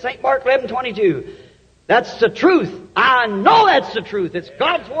said that in St. Mark 11:22. That's the truth. I know that's the truth. It's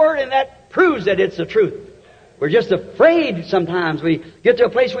God's Word, and that proves that it's the truth. We're just afraid sometimes. We get to a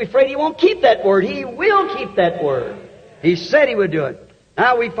place we're afraid He won't keep that Word. He will keep that Word. He said He would do it.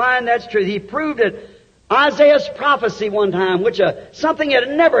 Now we find that's true. He proved it. Isaiah's prophecy one time, which something had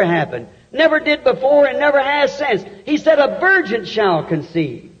never happened, never did before and never has since. He said, a virgin shall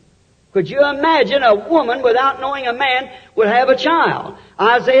conceive. Could you imagine a woman without knowing a man would have a child?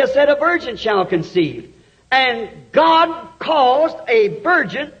 Isaiah said a virgin shall conceive. And God caused a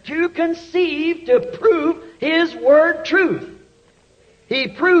virgin to conceive to prove His Word truth. He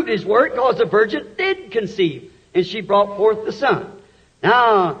proved His Word because the virgin did conceive, and she brought forth the Son.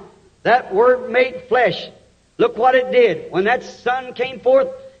 Now, that Word made flesh. Look what it did. When that Son came forth,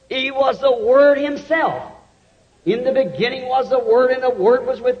 He was the Word Himself. In the beginning was the Word, and the Word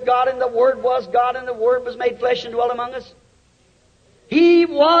was with God, and the Word was God, and the Word was made flesh and dwelt among us. He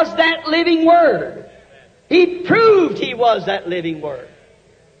was that living Word. He proved He was that living Word.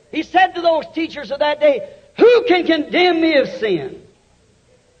 He said to those teachers of that day, who can condemn me of sin?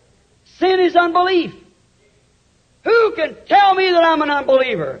 Sin is unbelief. Who can tell me that I'm an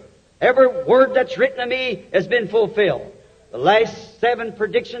unbeliever? Every word that's written of me has been fulfilled. The last 7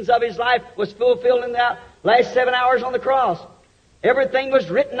 predictions of His life was fulfilled in the last 7 hours on the cross. Everything was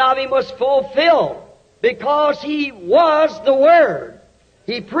written of Him was fulfilled because He was the Word.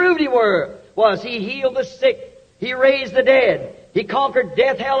 He proved He was. He healed the sick. He raised the dead. He conquered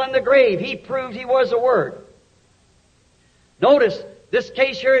death, hell, and the grave. He proved He was the Word. Notice this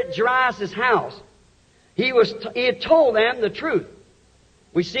case here at Jairus' house. He had told them the truth.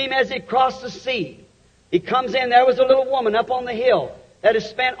 We see him as he crossed the sea. He comes in. There was a little woman up on the hill that had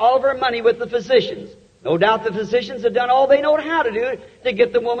spent all of her money with the physicians. No doubt the physicians had done all they know how to do to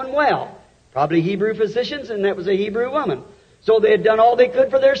get the woman well. Probably Hebrew physicians, and that was a Hebrew woman. So they had done all they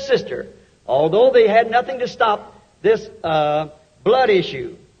could for their sister. Although they had nothing to stop this blood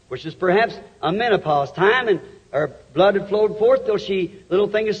issue, which is perhaps a menopause time, and her blood had flowed forth till little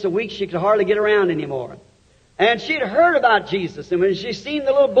thing is so weak she could hardly get around anymore. And she had heard about Jesus, and when she seen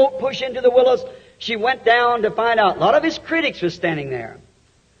the little boat push into the willows, she went down to find out. A lot of His critics were standing there.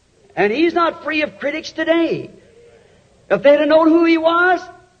 And He's not free of critics today. If they'd have known who He was,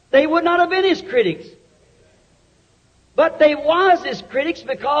 they would not have been His critics. But they was His critics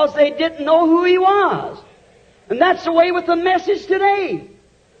because they didn't know who He was. And that's the way with the message today.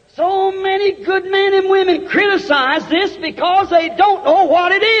 So many good men and women criticize this because they don't know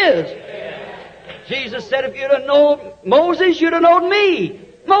what it is. Jesus said, if you'd have known Moses, you'd have known me.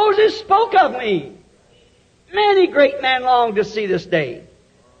 Moses spoke of me. Many great men long to see this day.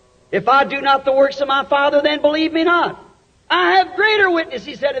 If I do not the works of my Father, then believe me not. I have greater witness,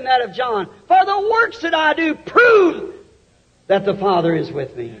 He said in that of John, for the works that I do prove that the Father is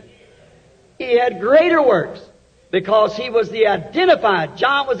with me. He had greater works because He was the identified.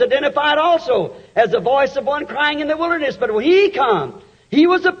 John was identified also as the voice of one crying in the wilderness. But when He come, He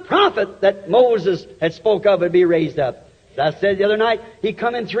was a prophet that Moses had spoke of would be raised up. As I said the other night, He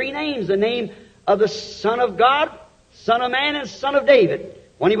come in 3 names. The name of the Son of God, Son of Man, and Son of David.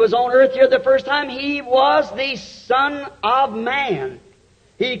 When He was on earth here the first time, He was the Son of Man.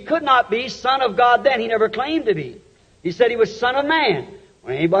 He could not be Son of God then. He never claimed to be. He said He was Son of Man.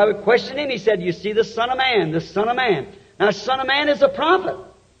 When anybody would question Him, He said, you see the Son of Man, the Son of Man. Now, Son of Man is a prophet.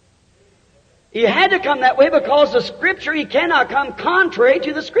 He had to come that way because the Scripture, He cannot come contrary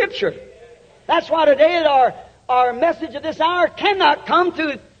to the Scripture. That's why today our message of this hour cannot come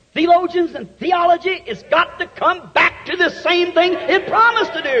through theologians and theology. It's got to come back to the same thing it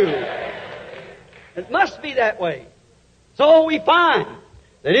promised to do. It must be that way. So we find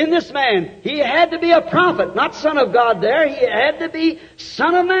that in this man, he had to be a prophet, not Son of God there. He had to be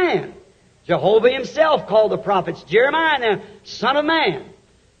Son of Man. Jehovah Himself called the prophets. Jeremiah now, Son of Man.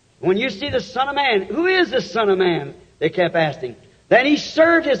 When you see the Son of Man, who is the Son of Man? They kept asking. Then He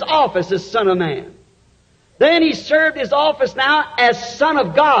served His office as Son of Man. Then He served His office now as Son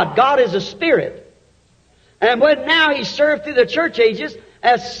of God. God is a Spirit. And when now He served through the church ages,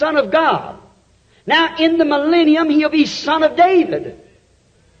 as Son of God. Now, in the millennium, He'll be Son of David.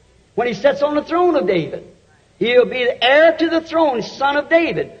 When He sits on the throne of David, He'll be the heir to the throne, Son of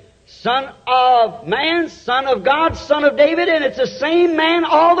David. Son of man, Son of God, Son of David, and it's the same man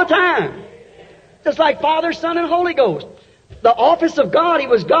all the time. Just like Father, Son, and Holy Ghost. The office of God, He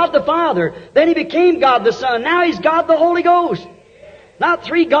was God the Father. Then He became God the Son. Now He's God the Holy Ghost. Not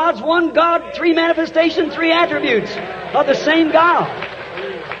three gods, one God, three manifestations, three attributes of the same God.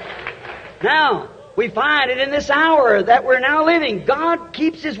 Now, we find it in this hour that we're now living. God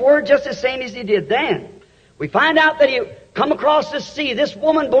keeps His word just the same as He did then. We find out that He come across the sea. This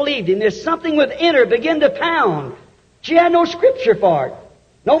woman believed Him. There's something within her began to pound. She had no scripture for it.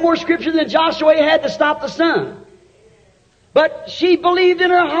 No more scripture than Joshua had to stop the sun. But she believed in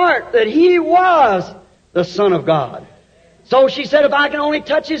her heart that He was the Son of God. So she said, if I can only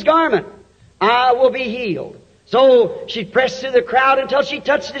touch His garment, I will be healed. So she pressed through the crowd until she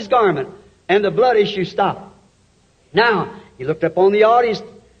touched His garment, and the blood issue stopped. Now, He looked up on the audience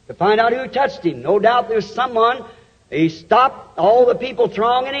to find out who touched Him. No doubt there was someone. He stopped all the people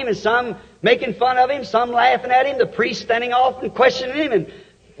thronging Him, and some making fun of Him, some laughing at Him, the priest standing off and questioning Him, and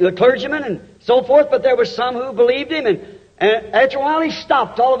the clergyman and so forth. But there were some who believed Him, and after a while He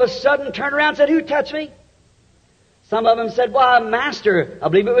stopped all of a sudden, turned around and said, who touched me? Some of them said, why, Master, I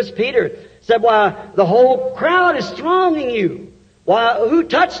believe it was Peter, said, why, the whole crowd is thronging you. Why, who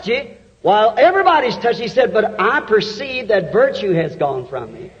touched you? While everybody's touched, He said, but I perceive that virtue has gone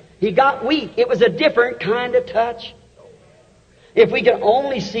from me. He got weak. It was a different kind of touch. If we can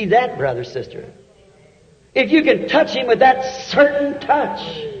only see that, brother, sister. If you can touch Him with that certain touch.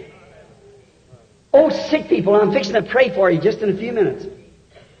 Oh, sick people, I'm fixing to pray for you just in a few minutes.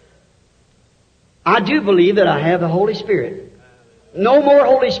 I do believe that I have the Holy Spirit. No more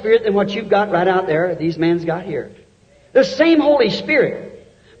Holy Spirit than what you've got right out there, these men's got here. The same Holy Spirit.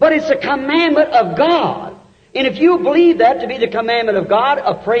 But it's a commandment of God. And if you believe that to be the commandment of God,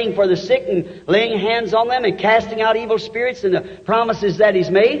 of praying for the sick and laying hands on them and casting out evil spirits and the promises that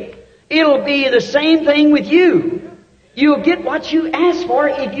He's made, it'll be the same thing with you. You'll get what you ask for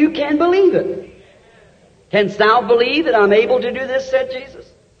if you can believe it. Canst thou believe that I'm able to do this, said Jesus?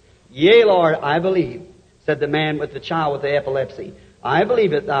 Yea, Lord, I believe, said the man with the child with the epilepsy. I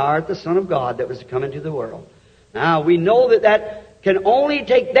believe that Thou art the Son of God that was to come into the world. Now, we know that that can only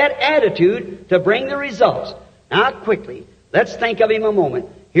take that attitude to bring the results. Now, quickly, let's think of Him a moment.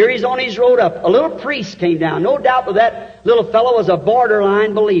 Here He's on His road up. A little priest came down. No doubt that that little fellow was a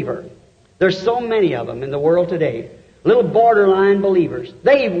borderline believer. There's so many of them in the world today. Little borderline believers.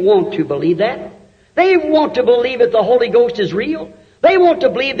 They want to believe that. They want to believe that the Holy Ghost is real. They want to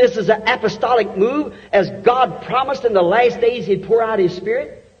believe this is an apostolic move, as God promised in the last days He'd pour out His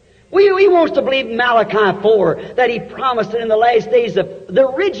Spirit. He wants to believe Malachi 4, that He promised that in the last days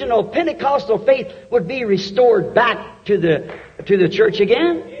the original Pentecostal faith would be restored back to the church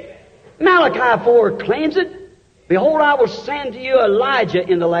again. Malachi 4 claims it. Behold, I will send to you Elijah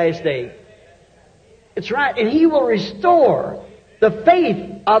in the last day. It's right. And he will restore the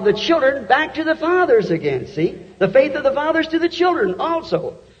faith of the children back to the fathers again. See? The faith of the fathers to the children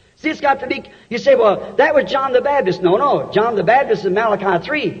also. See, it's got to be... You say, well, that was John the Baptist. No. John the Baptist is Malachi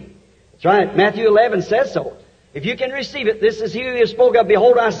 3. That's right. Matthew 11 says so. If you can receive it, this is he who spoke of,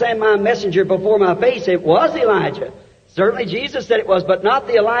 behold, I send my messenger before my face. It was Elijah. Certainly Jesus said it was, but not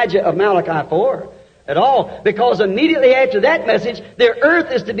the Elijah of Malachi 4 at all. Because immediately after that message, the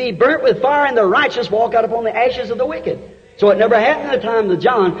earth is to be burnt with fire and the righteous walk out upon the ashes of the wicked. So it never happened in the time of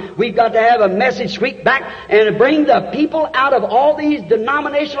John. We've got to have a message sweep back and bring the people out of all these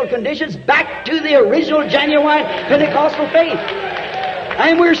denominational conditions back to the original, genuine Pentecostal faith.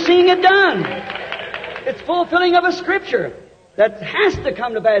 And we're seeing it done. It's fulfilling of a Scripture that has to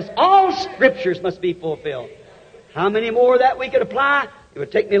come to pass. All Scriptures must be fulfilled. How many more that we could apply? It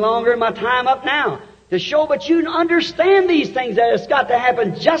would take me longer than my time up now to show, but you understand these things, that it's got to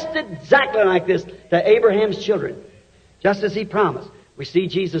happen just exactly like this to Abraham's children. Just as He promised. We see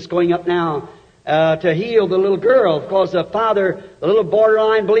Jesus going up now to heal the little girl, because the father, the little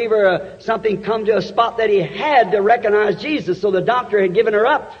borderline believer, something come to a spot that he had to recognize Jesus. So the doctor had given her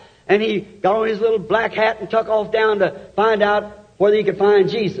up, and he got on his little black hat and took off down to find out whether he could find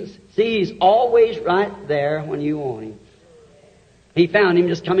Jesus. See, He's always right there when you want Him. He found him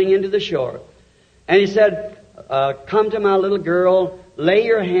just coming into the shore. And he said, come to my little girl, lay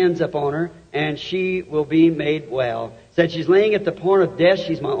your hands upon her, and she will be made well. Said she's laying at the point of death.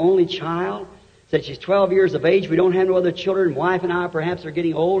 She's my only child. Said she's 12 years of age. We don't have no other children. Wife and I perhaps are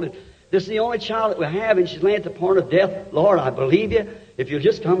getting old. And this is the only child that we have, and she's laying at the point of death. Lord, I believe You. If you'll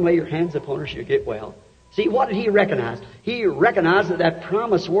just come lay your hands upon her, she'll get well. See, what did he recognize? He recognized that that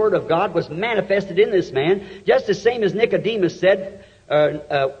promised Word of God was manifested in this man, just the same as Nicodemus said,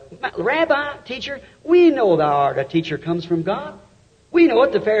 Rabbi, teacher, we know thou art a teacher comes from God. We know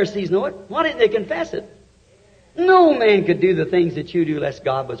it, the Pharisees know it. Why didn't they confess it? No man could do the things that you do unless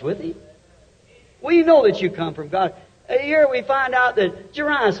God was with him. We know that you come from God. Here we find out that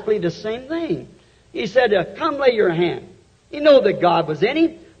Jairus pleaded the same thing. He said, come lay your hand. You know that God was in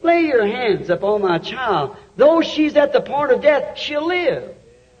him. Lay your hands upon my child. Though she's at the point of death, she'll live.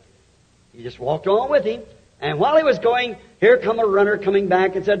 He just walked on with him. And while he was going, here come a runner coming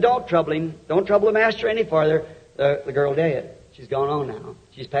back and said, don't trouble him. Don't trouble the master any farther. The girl dead. She's gone on now.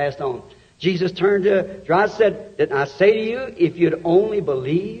 She's passed on. Jesus turned to Jairus and said, didn't I say to you, if you'd only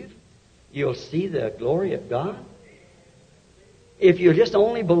believe, you'll see the glory of God? If you just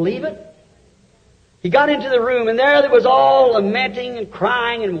only believe it? He got into the room, and there was all lamenting and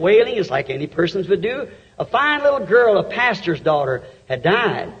crying and wailing, as like any persons would do. A fine little girl, a pastor's daughter, had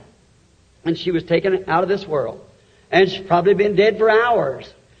died. And she was taken out of this world. And she'd probably been dead for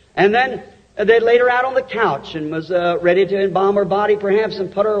hours. And then they laid her out on the couch and was ready to embalm her body perhaps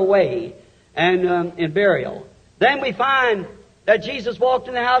and put her away and in burial. Then we find that Jesus walked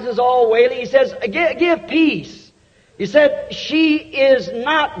in the houses all wailing. He says, give peace. He said, she is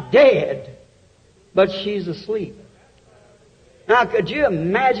not dead, but she's asleep. Now, could you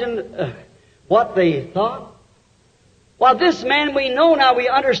imagine what they thought? Well, this man, we know now, we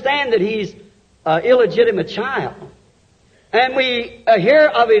understand that he's an illegitimate child. And we hear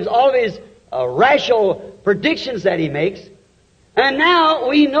of all of his rational predictions that he makes. And now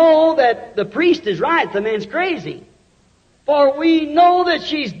we know that the priest is right, the man's crazy. For we know that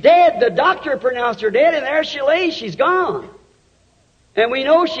she's dead. The doctor pronounced her dead, and there she lays, she's gone. And we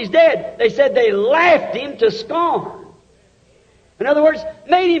know she's dead. They said they laughed him to scorn. In other words,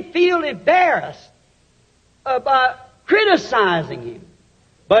 made him feel embarrassed by criticizing him.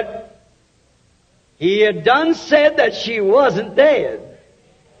 But he had done said that she wasn't dead.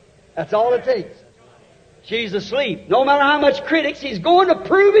 That's all it takes. She's asleep. No matter how much critics, he's going to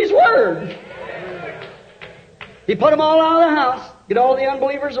prove his word. He put them all out of the house, get all the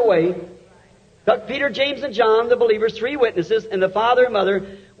unbelievers away. Took Peter, James, and John, the believers, 3 witnesses, and the father and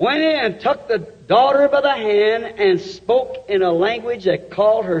mother, went in and took the daughter by the hand and spoke in a language that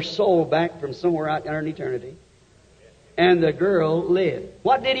called her soul back from somewhere out there in eternity. And the girl lived.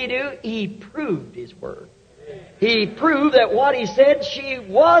 What did he do? He proved his word. He proved that what he said, she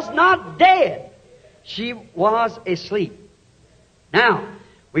was not dead. She was asleep. Now,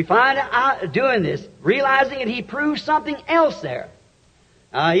 we find out doing this, realizing that he proved something else there.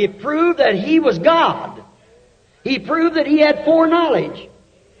 He proved that he was God. He proved that he had foreknowledge.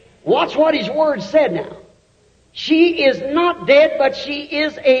 Watch what his word said now. She is not dead, but she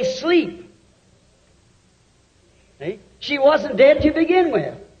is asleep. See? She wasn't dead to begin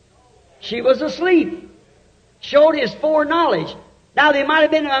with. She was asleep. Showed his foreknowledge. Now, there might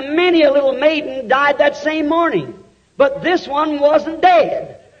have been many a little maiden died that same morning. But this one wasn't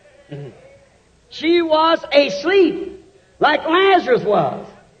dead. She was asleep, like Lazarus was.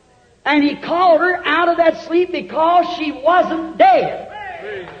 And he called her out of that sleep because she wasn't dead.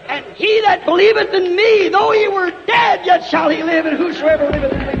 And he that believeth in me, though he were dead, yet shall he live, and whosoever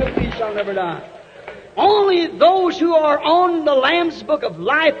liveth and believeth in me shall never die. Only those who are on the Lamb's book of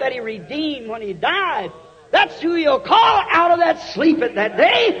life that he redeemed when he died, that's who he'll call out of that sleep at that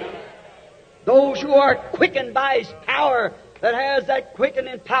day. Those who are quickened by his power, that has that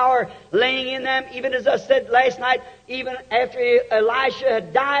quickening power laying in them, even as I said last night, even after Elisha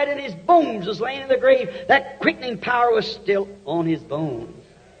had died and his bones was laying in the grave, that quickening power was still on his bones.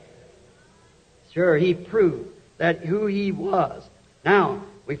 Sure, he proved that who he was. Now,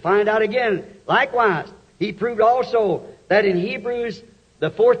 we find out again, likewise, he proved also that in Hebrews,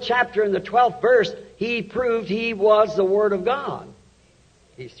 the 4th chapter and the 12th verse, he proved he was the Word of God.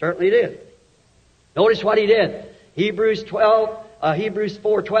 He certainly did. Notice what he did. Hebrews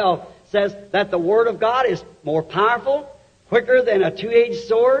 4:12 says that the Word of God is more powerful, quicker than a two-edged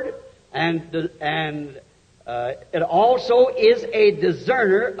sword, and it also is a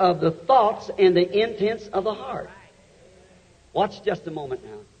discerner of the thoughts and the intents of the heart. Watch just a moment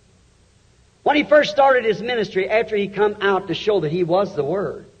now. When he first started his ministry, after he come out to show that he was the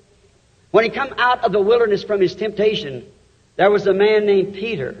Word, when he come out of the wilderness from his temptation, there was a man named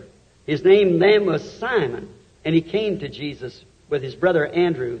Peter. His name then was Simon. And he came to Jesus with his brother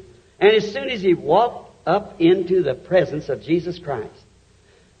Andrew. And as soon as he walked up into the presence of Jesus Christ,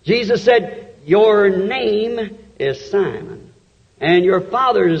 Jesus said, your name is Simon, and your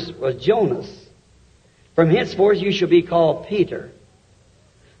father's was Jonas. From henceforth you shall be called Peter.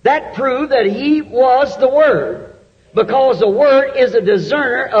 That proved that He was the Word, because the Word is a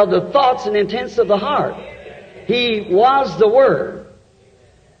discerner of the thoughts and intents of the heart. He was the Word.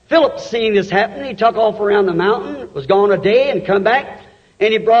 Philip, seeing this happen, he took off around the mountain, was gone a day and come back,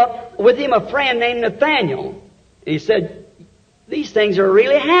 and he brought with him a friend named Nathaniel. He said, these things are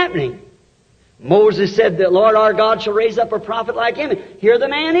really happening. Moses said that Lord our God shall raise up a prophet like him. And here the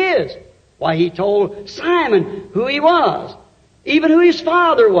man is. Why, he told Simon who he was, even who his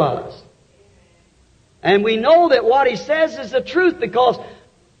father was. And we know that what he says is the truth, because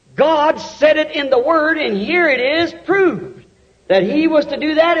God said it in the Word, and here it is proved that He was to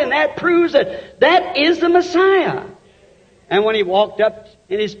do that, and that proves that that is the Messiah. And when he walked up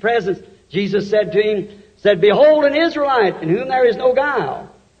in His presence, Jesus said to him, Behold an Israelite, in whom there is no guile.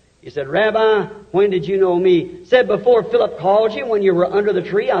 He said, Rabbi, when did you know me? He said, before Philip called you, when you were under the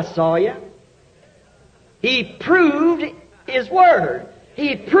tree, I saw you. He proved His Word.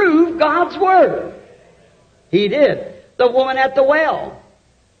 He proved God's Word. He did. The woman at the well,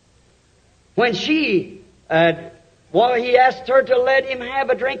 when he asked her to let him have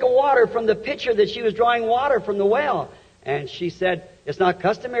a drink of water from the pitcher that she was drawing water from the well. And she said, it's not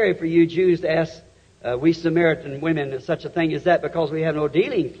customary for you Jews to ask we Samaritan women such a thing as that, because we have no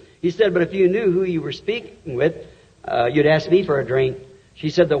dealing. He said, but if you knew who you were speaking with, you'd ask me for a drink. She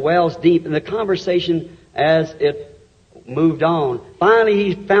said, the well's deep. And the conversation, as it moved on, finally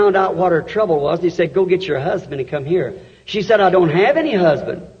he found out what her trouble was. He said, go get your husband and come here. She said, I don't have any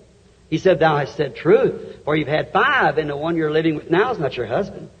husband. He said, thou hast said truth, for you've had 5, and the one you're living with now is not your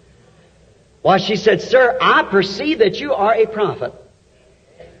husband. Why, she said, sir, I perceive that you are a prophet.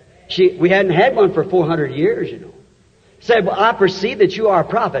 We hadn't had one for 400 years, you know. Said, well, I perceive that you are a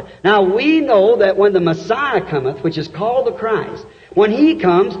prophet. Now we know that when the Messiah cometh, which is called the Christ, when He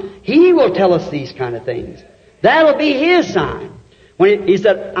comes, He will tell us these kind of things. That'll be His sign. When He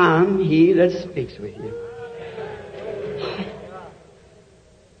said, I'm He that speaks with you.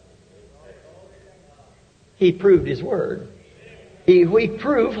 He proved His Word. He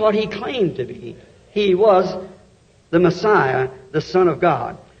proved what He claimed to be. He was the Messiah, the Son of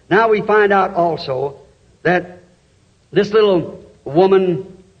God. Now we find out also that this little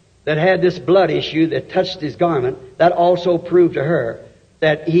woman that had this blood issue that touched His garment, that also proved to her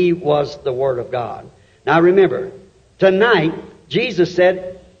that He was the Word of God. Now remember, tonight, Jesus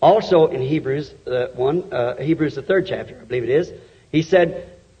said also in Hebrews, the 3rd chapter, I believe it is, He said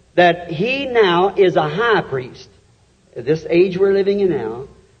that He now is a high priest. At this age we're living in now,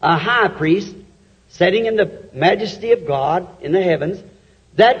 a high priest sitting in the majesty of God in the heavens,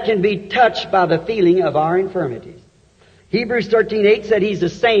 that can be touched by the feeling of our infirmities. Hebrews 13:8 said He's the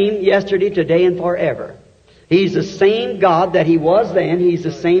same yesterday, today, and forever. He's the same God that He was then. He's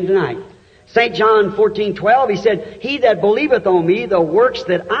the same tonight. St. John 14:12, He said, He that believeth on me, the works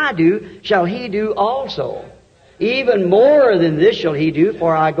that I do, shall he do also. Even more than this shall he do,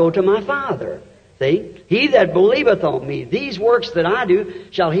 for I go to my Father. See? He that believeth on me, these works that I do,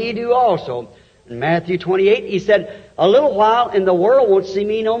 shall he do also. In Matthew 28, He said, a little while and the world won't see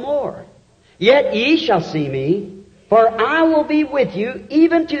me no more. Yet ye shall see me, for I will be with you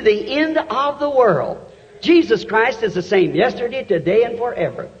even to the end of the world. Jesus Christ is the same yesterday, today, and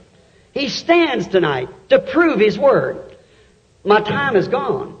forever. He stands tonight to prove His Word. My time is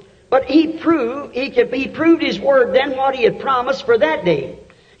gone. But He proved His Word then what He had promised for that day.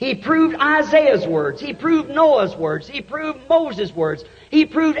 He proved Isaiah's words. He proved Noah's words. He proved Moses' words. He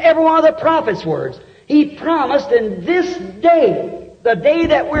proved every one of the prophets' words. He promised in this day, the day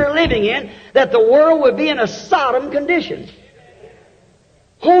that we're living in, that the world would be in a Sodom condition.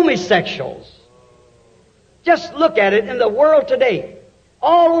 Homosexuals. Just look at it in the world today.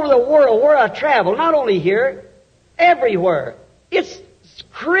 All over the world where I travel, not only here, everywhere. It's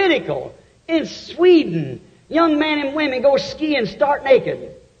critical. In Sweden, young men and women go skiing stark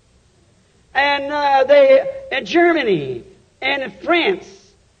naked. And in Germany, and in France,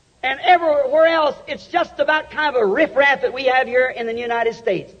 and everywhere else, it's just about kind of a riffraff that we have here in the United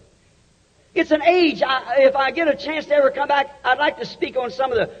States. It's an age, if I get a chance to ever come back, I'd like to speak on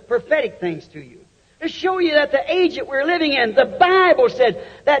some of the prophetic things to you. To show you that the age that we're living in, the Bible said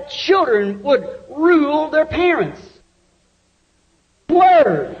that children would rule their parents.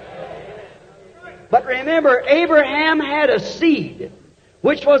 Word. But remember, Abraham had a seed,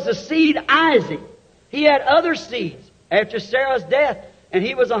 which was the seed Isaac. He had other seeds after Sarah's death, and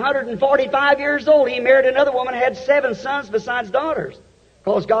he was 145 years old. He married another woman, had 7 sons besides daughters,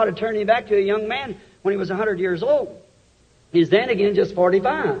 because God had turned him back to a young man when he was 100 years old. He's then again just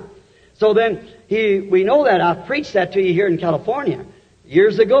 45. So then, we know that. I've preached that to you here in California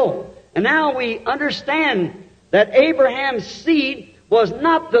years ago. And now we understand that Abraham's seed was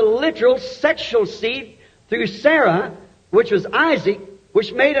not the literal sexual seed through Sarah, which was Isaac,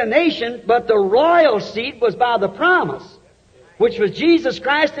 which made a nation, but the royal seed was by the promise, which was Jesus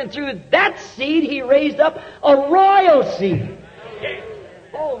Christ, and through that seed He raised up a royal seed.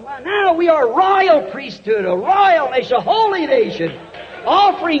 Oh, my, now we are a royal priesthood, a royal nation, a holy nation,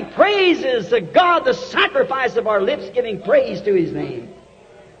 offering praises to God, the sacrifice of our lips, giving praise to His name.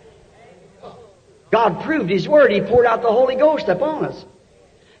 God proved His Word. He poured out the Holy Ghost upon us.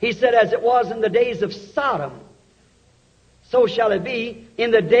 He said, as it was in the days of Sodom, so shall it be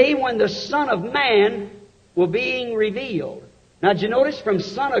in the day when the Son of Man will be revealed. Now, did you notice from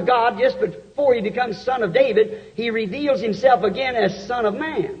Son of God, just before He becomes Son of David, He reveals Himself again as Son of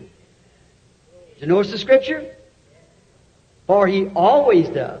Man. Did you notice the Scripture? For He always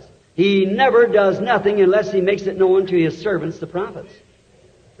does. He never does nothing unless He makes it known to His servants, the prophets.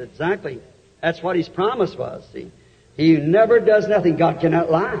 Exactly. That's what His promise was, see. He never does nothing. God cannot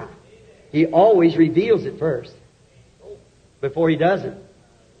lie. He always reveals it first, before He does it.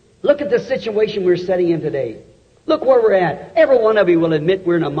 Look at the situation we're setting in today. Look where we're at. Every one of you will admit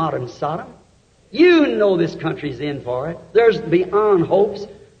we're in a modern Sodom. You know this country's in for it. There's beyond hopes.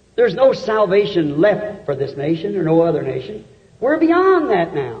 There's no salvation left for this nation or no other nation. We're beyond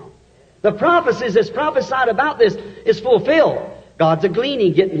that now. The prophecies that's prophesied about this is fulfilled. God's a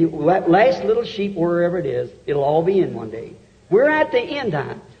gleaning, getting that last little sheep wherever it is. It'll all be in one day. We're at the end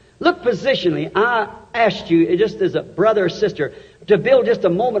time. Look positionally. I asked you, just as a brother or sister, to build just a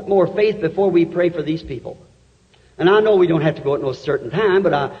moment more faith before we pray for these people. And I know we don't have to go at no certain time,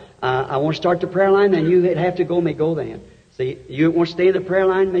 but I want to start the prayer line, and you have to go, may go then. See, you want to stay in the prayer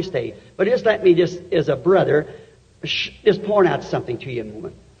line, may stay. But just let me just, as a brother, just point out something to you a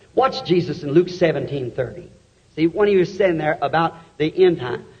moment. Watch Jesus in Luke 17:30. See, when He was saying there about the end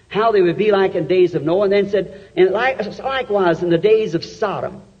time, how they would be like in days of Noah, and then said, and likewise in the days of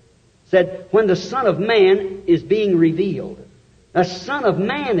Sodom, said, when the Son of Man is being revealed. The Son of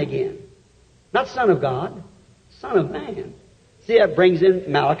Man again. Not Son of God. Son of Man. See, that brings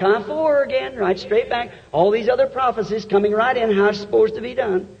in Malachi 4 again, right straight back. All these other prophecies coming right in how it's supposed to be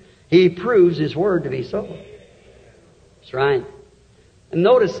done. He proves His Word to be so. That's right. And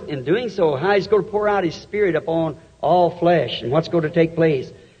notice, in doing so, how He's going to pour out His Spirit upon all flesh, and what's going to take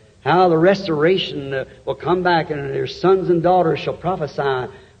place. How the restoration will come back, and their sons and daughters shall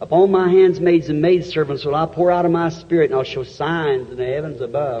prophesy. Upon my handmaids and maidservants will I pour out of my Spirit, and I'll show signs in the heavens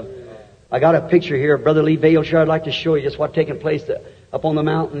above. I got a picture here of Brother Lee Baleshire. I'd like to show you just what taken place up on the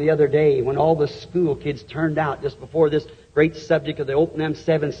mountain the other day when all the school kids turned out just before this great subject of the opening them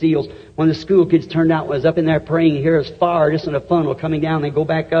 7 seals. When the school kids turned out, was up in there praying, and here is fire just in a funnel coming down. They go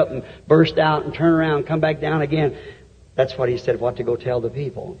back up and burst out and turn around and come back down again. That's what he said, what to go tell the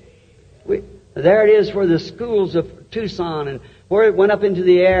people. There it is for the schools of Tucson, and where it went up into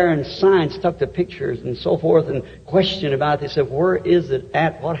the air, and science took the pictures and so forth and questioned about it. They said, where is it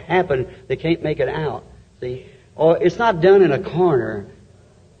at? What happened? They can't make it out. See? Oh, it's not done in a corner.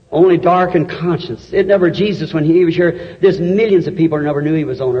 Only darkened conscience. It never, Jesus, when He was here, there's millions of people who never knew He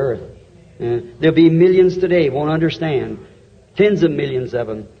was on earth. There'll be millions today won't understand. Tens of millions of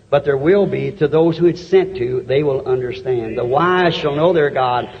them. But there will be, to those who it's sent to, they will understand. The wise shall know their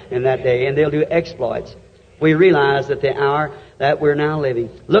God in that day, and they'll do exploits. We realize that the hour that we're now living.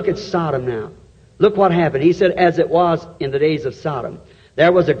 Look at Sodom now. Look what happened. He said, as it was in the days of Sodom.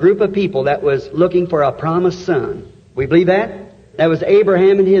 There was a group of people that was looking for a promised son. We believe that? That was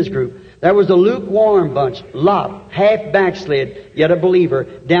Abraham and his group. There was a lukewarm bunch, Lot, half backslid, yet a believer,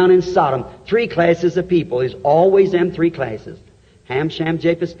 down in Sodom. 3 classes of people. There's always them 3 classes. Ham, Shem,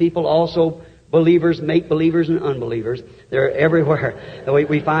 Japheth's people, also believers, make-believers, and unbelievers. They're everywhere.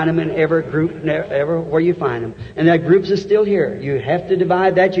 We find them in every group, everywhere you find them. And that groups is still here. You have to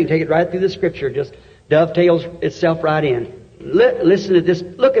divide that. You can take it right through the Scripture. Just dovetails itself right in. Listen to this.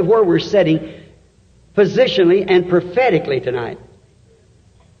 Look at where we're setting positionally and prophetically tonight.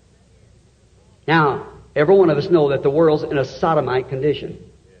 Now, every one of us know that the world's in a sodomite condition.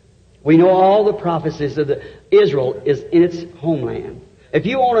 We know all the prophecies of Israel is in its homeland. If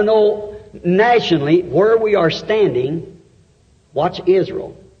you want to know nationally where we are standing, watch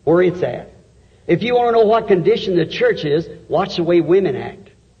Israel, where it's at. If you want to know what condition the church is, watch the way women act.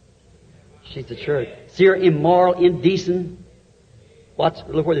 She's the church. See her immoral, indecent.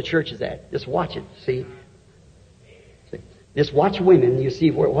 Look where the church is at. Just watch it. See? Just watch women. You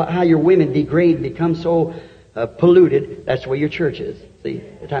see how your women degrade and become so polluted. That's where your church is. See?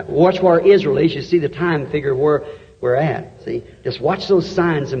 Watch where Israel is. You see the time figure where we're at. See? Just watch those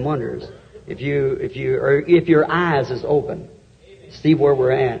signs and wonders. If your eyes is open, see where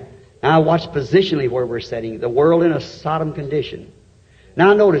we're at. Now watch positionally where we're setting. The world in a Sodom condition.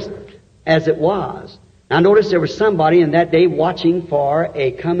 Now notice, as it was. Now notice there was somebody in that day watching for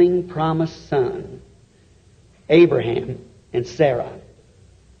a coming promised son. Abraham and Sarah.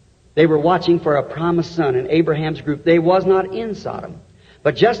 They were watching for a promised son in Abraham's group. They was not in Sodom.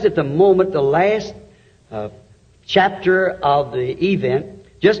 But just at the moment, the last chapter of the event,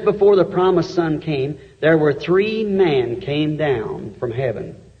 just before the promised son came, there were 3 men came down from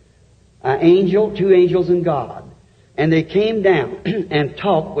heaven. An angel, 2 angels, and God. And they came down and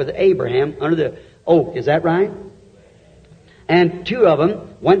talked with Abraham under the oak. Is that right? And 2 of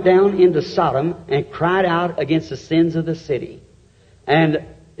them went down into Sodom and cried out against the sins of the city. And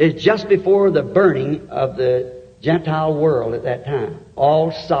it's just before the burning of the Gentile world at that time.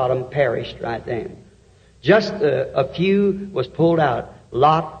 All Sodom perished right then. Just a few was pulled out.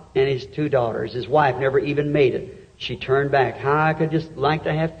 Lot and his 2 daughters. His wife never even made it. She turned back. How I could just like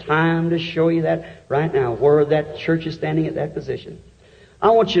to have time to show you that right now, where that church is standing at that position. I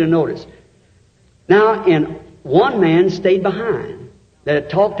want you to notice. Now, and one man stayed behind that had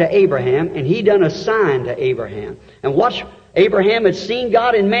talked to Abraham, and he done a sign to Abraham. And watch, Abraham had seen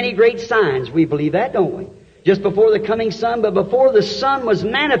God in many great signs. We believe that, don't we? Just before the coming Son, but before the Son was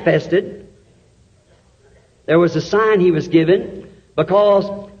manifested, there was a sign he was given,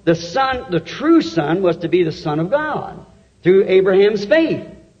 because the Son, the true Son, was to be the Son of God through Abraham's faith.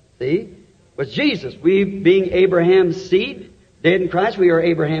 See? Was Jesus. We being Abraham's seed, dead in Christ, we are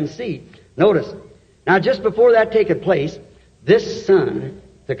Abraham's seed. Notice. Now just before that taken place, this Son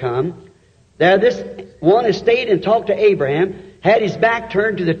to come, there this one has stayed and talked to Abraham, had his back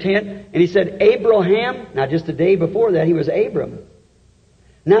turned to the tent, and he said, Abraham. Now just the day before that, he was Abram.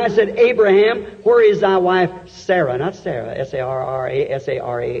 Now I said, Abraham, where is thy wife Sarah? Not Sarah,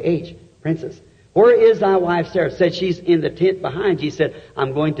 S-A-R-R-A-S-A-R-A-H, princess. Where is thy wife Sarah? Said, she's in the tent behind you. He said,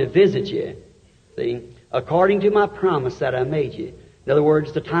 I'm going to visit you. See, according to my promise that I made you. In other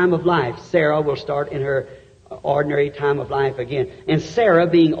words, the time of life, Sarah will start in her ordinary time of life again. And Sarah,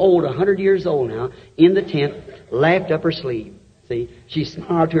 being old, 100 years old now, in the tent, laughed up her sleeve. See, she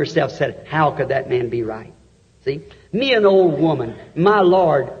smiled to herself, said, how could that man be right? See, me an old woman, my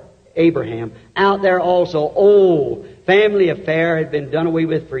Lord Abraham, out there also, old, family affair had been done away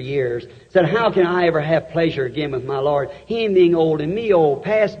with for years. Said, how can I ever have pleasure again with my Lord? Him being old and me old,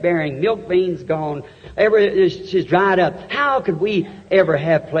 past bearing, milk veins gone, she's dried up. How could we ever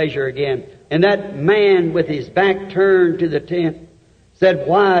have pleasure again? And that man with his back turned to the tent said,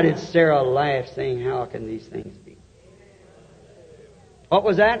 why did Sarah laugh, saying, how can these things be? What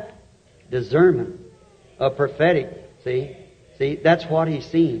was that? Discernment. A prophetic, see, that's what he's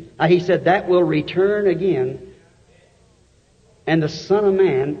seen. He said that will return again. And the Son of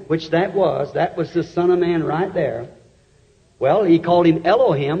Man, which that was the Son of Man right there. Well, he called him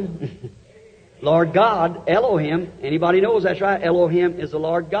Elohim, Lord God, Elohim. Anybody knows that's right. Elohim is the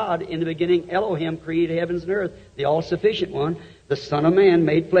Lord God. In the beginning, Elohim created heavens and earth, the all-sufficient one. The Son of Man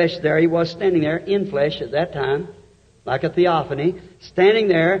made flesh. There he was standing there in flesh at that time, like a theophany, standing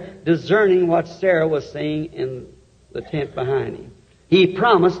there, discerning what Sarah was saying in the tent behind him. He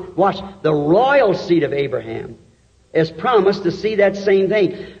promised, watch, the royal seed of Abraham is promised to see that same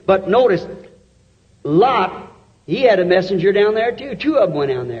thing. But notice, Lot, he had a messenger down there too. 2 of them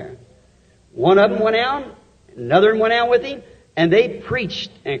went down there. One of them went out, another one went out with him, and they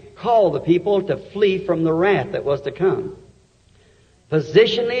preached and called the people to flee from the wrath that was to come.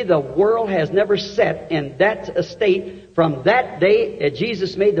 Positionally, the world has never set in that estate from that day that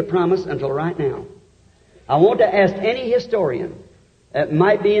Jesus made the promise until right now. I want to ask any historian that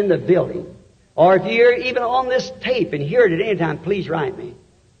might be in the building, or if you're even on this tape and hear it at any time, please write me.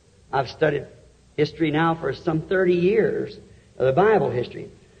 I've studied history now for some 30 years, of the Bible history.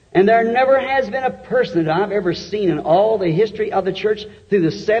 And there never has been a person that I've ever seen in all the history of the church through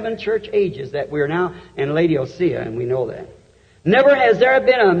the 7 church ages that we're now in Laodicea, and we know that. Never has there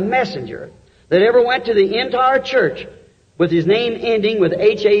been a messenger that ever went to the entire church with his name ending with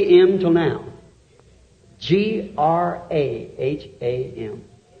H-A-M till now. G-R-A-H-A-M.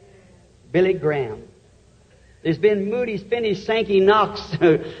 Billy Graham. There's been Moody, Finney, Sankey, Knox,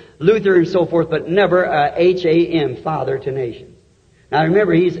 Luther, and so forth, but never a H-A-M, Father to Nations. Now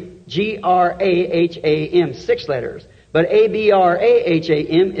remember, he's G-R-A-H-A-M, 6 letters. But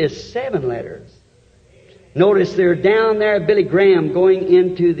A-B-R-A-H-A-M is 7 letters. Notice they're down there, Billy Graham, going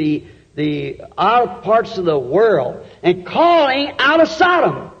into the outer parts of the world and calling out of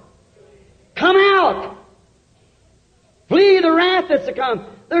Sodom. Come out! Flee the wrath that's to come.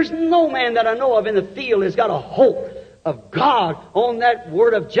 There's no man that I know of in the field has got a hope of God on that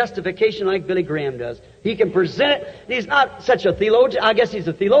word of justification like Billy Graham does. He can present it. He's not such a theologian. I guess he's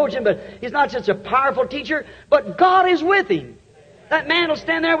a theologian, but he's not such a powerful teacher. But God is with him. That man will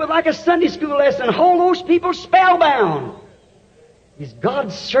stand there with like a Sunday school lesson and hold those people spellbound. He's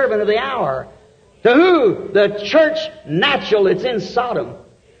God's servant of the hour. To who? The church natural that's in Sodom.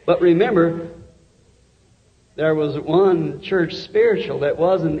 But remember, there was one church spiritual that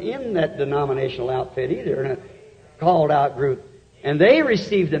wasn't in that denominational outfit either, in a called out group. And they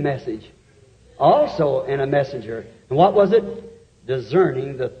received a message, also in a messenger. And what was it?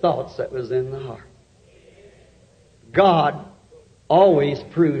 Discerning the thoughts that was in the heart. God always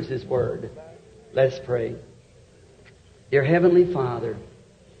proves His Word. Let's pray. Dear Heavenly Father,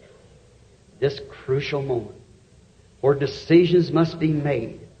 this crucial moment where decisions must be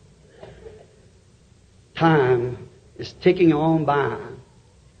made, time is ticking on by.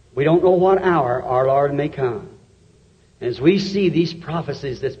 We don't know what hour our Lord may come. As we see these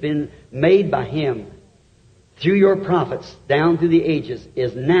prophecies that's been made by Him through your prophets down through the ages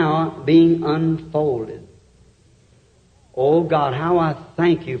is now being unfolded. Oh God, how I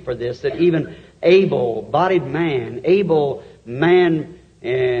thank You for this, that even able-bodied man, able man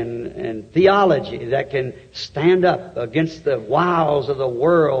in theology that can stand up against the wiles of the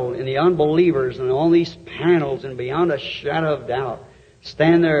world and the unbelievers and on these panels and beyond a shadow of doubt,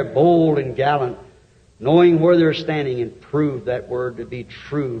 stand there bold and gallant, knowing where they're standing, and prove that Word to be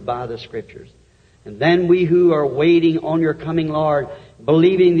true by the Scriptures. And then we who are waiting on Your coming, Lord,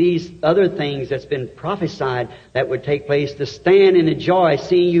 believing these other things that's been prophesied that would take place, to stand and enjoy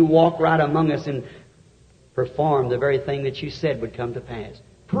seeing You walk right among us and perform the very thing that You said would come to pass,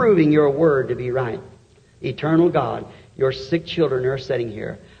 proving Your Word to be right. Eternal God, Your sick children are sitting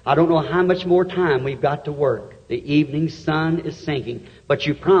here. I don't know how much more time we've got to work. The evening sun is sinking, but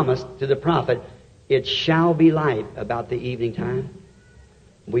You promised to the prophet, it shall be light about the evening time.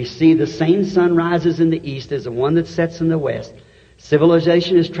 We see the same sun rises in the east as the one that sets in the west.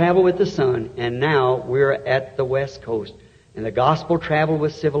 Civilization has traveled with the sun, and now we're at the west coast. And the gospel traveled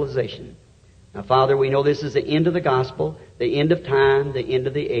with civilization. Now, Father, we know this is the end of the gospel, the end of time, the end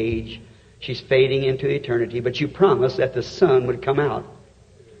of the age. She's fading into eternity, but You promised that the sun would come out.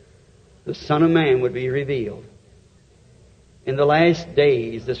 The Son of Man would be revealed. In the last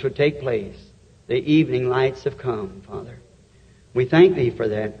days, this would take place. The evening lights have come, Father. We thank Thee for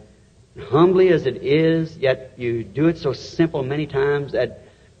that. Humbly as it is, yet You do it so simple many times that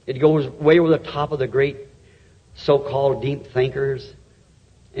it goes way over the top of the great so-called deep thinkers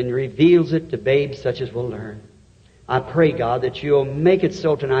and reveals it to babes such as will learn. I pray, God, that You'll make it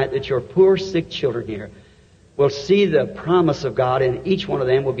so tonight that Your poor sick children here will see the promise of God, and each one of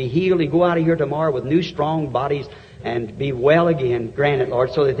them will be healed and go out of here tomorrow with new strong bodies and be well again. Grant it,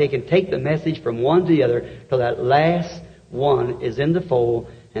 Lord, so that they can take the message from one to the other till that last one is in the fold,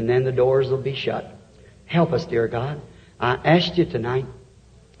 and then the doors will be shut. Help us, dear God. I ask You tonight,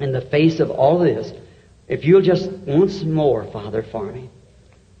 in the face of all this, if You'll just once more, Father, for me.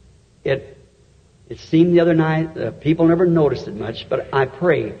 It seemed the other night, people never noticed it much, but I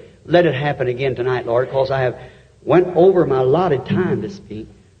pray, let it happen again tonight, Lord, because I have went over my allotted time to speak,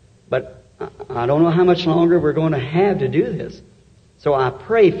 but I don't know how much longer we're going to have to do this. So I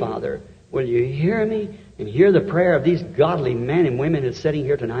pray, Father, will You hear me and hear the prayer of these godly men and women that's sitting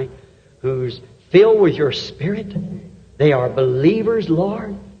here tonight who's filled with Your Spirit. They are believers,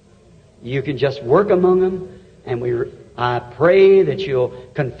 Lord. You can just work among them, and I pray that You'll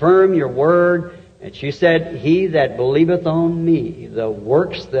confirm Your Word, that You said, He that believeth on Me, the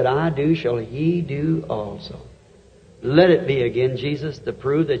works that I do shall he do also. Let it be again, Jesus, to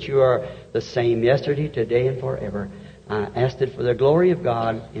prove that You are the same yesterday, today, and forever. I asked it for the glory of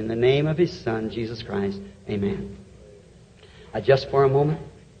God in the name of His Son, Jesus Christ. Amen. Just for a moment,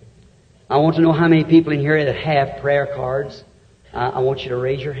 I want to know how many people in here that have prayer cards. I want you to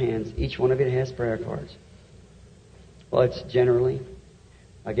raise your hands. Each one of you has prayer cards. Well, it's generally,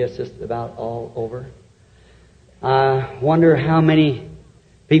 I guess, just about all over. I wonder how many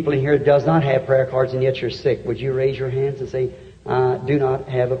people in here does not have prayer cards and yet you're sick. Would you raise your hands and say, I do not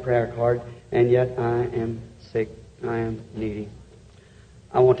have a prayer card and yet I am sick. I am needy.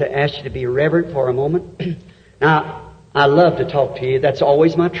 I want to ask you to be reverent for a moment. Now, I love to talk to you. That's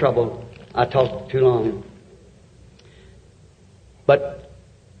always my trouble. I talk too long. But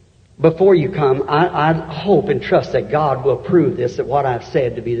before you come, I hope and trust that God will prove this, that what I've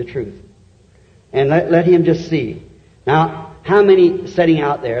said to be the truth. And let Him just see. Now, how many sitting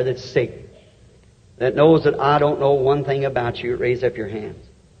out there that's sick, that knows that I don't know one thing about you? Raise up your hands.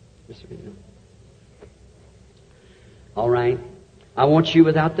 Just so you know. All right. I want you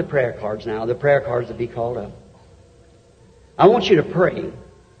without the prayer cards now. The prayer cards will be called up. I want you to pray.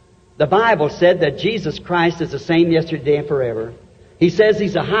 The Bible said that Jesus Christ is the same yesterday and forever. He says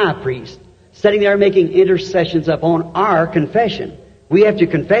He's a high priest, sitting there making intercessions upon our confession. We have to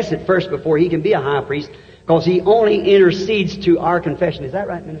confess it first before He can be a high priest, because He only intercedes to our confession. Is that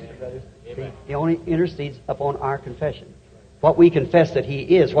right, Minister Brothers? He only intercedes upon our confession. What we confess that He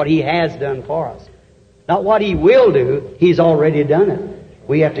is, what He has done for us. Not what He will do, He's already done it.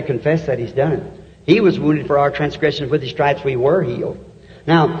 We have to confess that He's done it. He was wounded for our transgressions, with His stripes we were healed.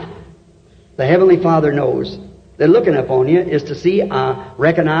 Now, the Heavenly Father knows that looking upon you is to see,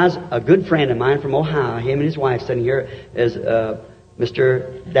 recognize a good friend of mine from Ohio. Him and his wife sitting here is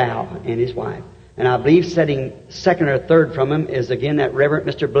Mr. Dow and his wife. And I believe sitting second or third from him is again that Reverend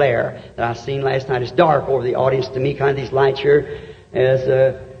Mr. Blair that I seen last night. It's dark over the audience to me. Kind of these lights here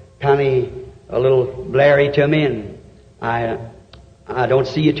is kind of a little blurry to me, and I don't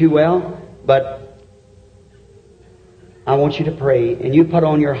see you too well. But I want you to pray, and you put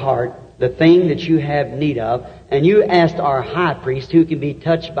on your heart the thing that you have need of, and you asked our high priest who can be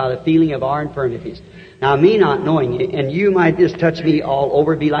touched by the feeling of our infirmities. Now, me not knowing you, and you might just touch me all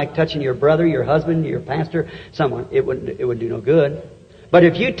over, be like touching your brother, your husband, your pastor, someone. It would do no good. But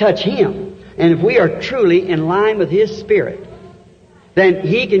if you touch him, and if we are truly in line with His Spirit, then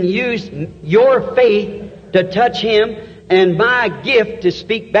He can use your faith to touch him and my gift to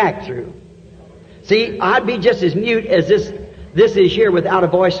speak back through. See, I'd be just as mute as this is here without a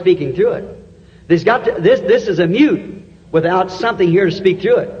voice speaking through it. This is a mute without something here to speak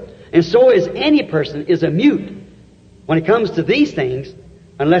through it. And so is any person is a mute when it comes to these things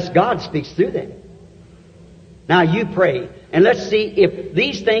unless God speaks through them. Now you pray, and let's see if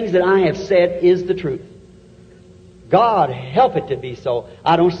these things that I have said is the truth. God help it to be so.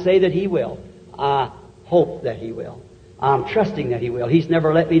 I don't say that He will. I hope that He will. I'm trusting that He will. He's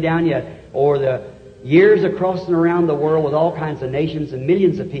never let me down yet. Over the years of crossing around the world with all kinds of nations and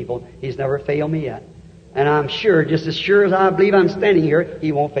millions of people, He's never failed me yet. And I'm sure, just as sure as I believe I'm standing here,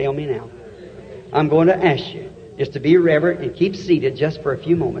 He won't fail me now. I'm going to ask you just to be reverent and keep seated just for a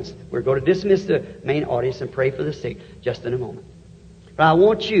few moments. We're going to dismiss the main audience and pray for the sick just in a moment. But I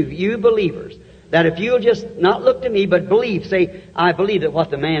want you believers, that if you'll just not look to me, but believe, say, I believe that what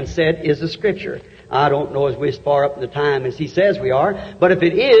the man said is the Scripture. I don't know as we're as far up in the time as he says we are, but if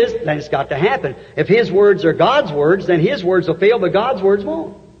it is, then it's got to happen. If his words are God's words, then his words will fail, but God's words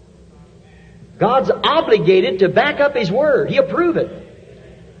won't. God's obligated to back up His word. He'll prove it.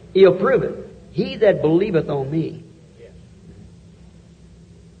 He'll prove it. He that believeth on me.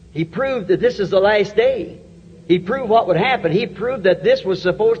 He proved that this is the last day. He proved what would happen. He proved that this was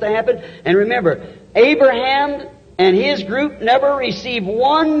supposed to happen. And remember, Abraham and his group never received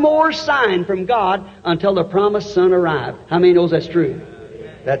one more sign from God until the promised son arrived. How many knows that's true?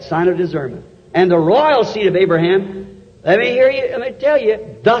 That sign of discernment. And the royal seed of Abraham, let me tell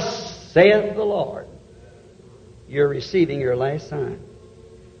you, thus saith the Lord. You're receiving your last sign.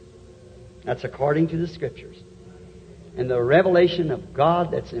 That's according to the Scriptures. And the revelation of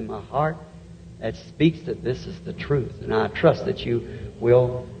God that's in my heart that speaks that this is the truth. And I trust that you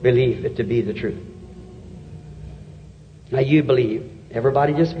will believe it to be the truth. Now you believe.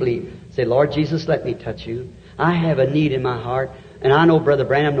 Everybody just believe. Say, Lord Jesus, let me touch you. I have a need in my heart. And I know Brother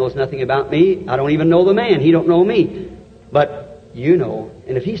Branham knows nothing about me. I don't even know the man. He don't know me. But you know.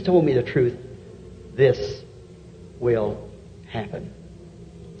 And if he's told me the truth, this will happen.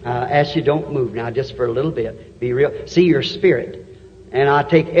 I ask you, don't move now just for a little bit. Be real. See your spirit. And I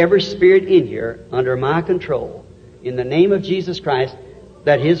take every spirit in here under my control in the name of Jesus Christ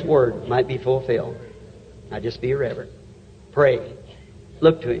that His word might be fulfilled. Now just be reverent. Pray.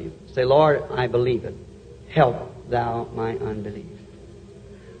 Look to Him. Say, Lord, I believe it. Help Thou my unbelief.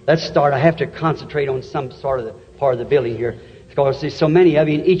 Let's start. I have to concentrate on some sort of the part of the building here. Because there's so many of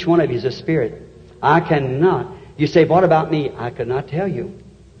you, and each one of you is a spirit. I cannot. You say, what about me? I could not tell you.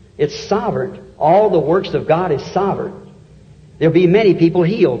 It's sovereign. All the works of God is sovereign. There'll be many people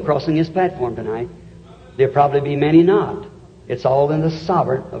healed crossing this platform tonight. There'll probably be many not. It's all in the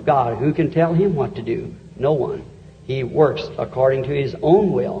sovereign of God. Who can tell Him what to do? No one. He works according to His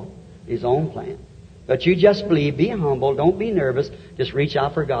own will, His own plan. But you just believe, be humble, don't be nervous. Just reach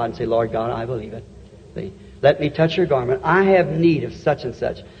out for God and say, Lord God, I believe it. See? Let me touch your garment. I have need of such and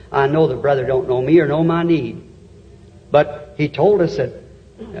such. I know the brother don't know me or know my need. But he told us that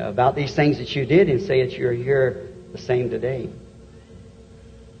about these things that you did and say that you're here the same today.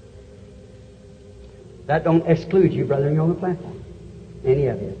 That don't exclude you, brethren, on the platform. Any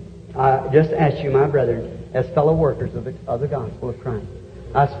of you. I just ask you, my brethren, as fellow workers of the gospel of Christ.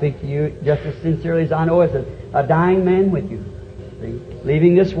 I speak to you just as sincerely as I know as a dying man with you. See?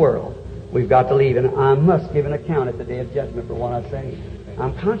 Leaving this world. We've got to leave, and I must give an account at the day of judgment for what I say.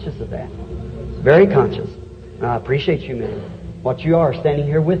 I'm conscious of that. Very conscious. And I appreciate you, men. What you are standing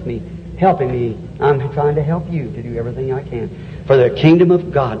here with me, helping me. I'm trying to help you to do everything I can. For the kingdom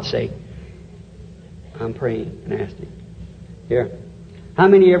of God's sake. I'm praying and asking. Here. How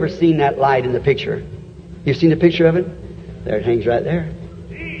many ever seen that light in the picture? You've seen the picture of it? There it hangs right there.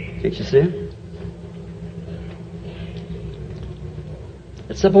 Can't you see it?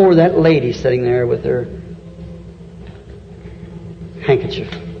 It's up over that lady sitting there with her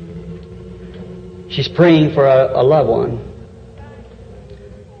handkerchief. She's praying for a loved one.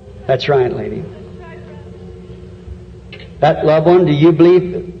 That's right, lady. That loved one, do you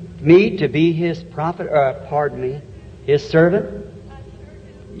believe me to be his prophet, or pardon me, his servant?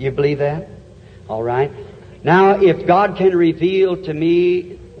 You believe that? All right. Now, if God can reveal to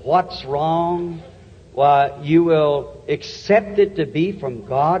me what's wrong, why, you will accept it to be from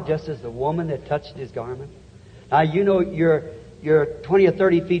God, just as the woman that touched his garment. Now, you know you're 20 or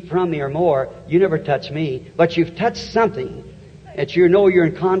 30 feet from me or more. You never touch me, but you've touched something that you know you're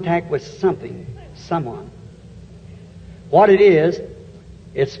in contact with something, someone. What it is,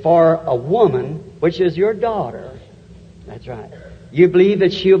 it's for a woman, which is your daughter. That's right. You believe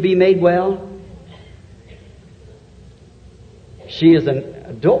that she'll be made well? She is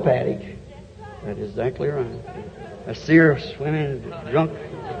a dope addict. That is exactly right. I see her swimming drunk.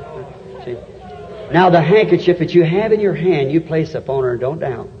 See? Now the handkerchief that you have in your hand, you place upon her, don't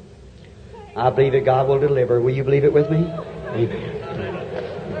doubt. I believe that God will deliver. Will you believe it with me? Amen.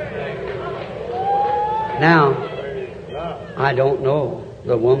 Now, I don't know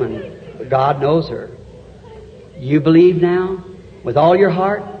the woman, but God knows her. You believe now with all your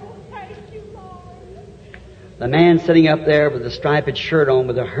heart? The man sitting up there with the striped shirt on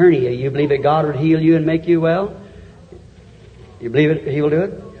with a hernia, you believe that God would heal you and make you well? You believe it? He will do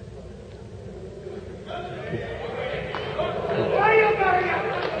it?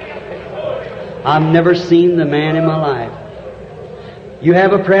 I've never seen the man in my life. You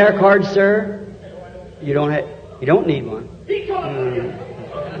have a prayer card, sir? You don't need one.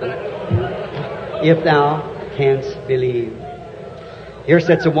 If thou canst believe. Here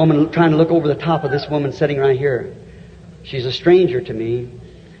sits a woman trying to look over the top of this woman sitting right here. She's a stranger to me,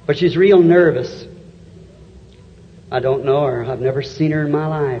 but she's real nervous. I don't know her. I've never seen her in my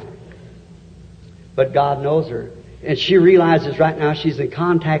life. But God knows her. And she realizes right now she's in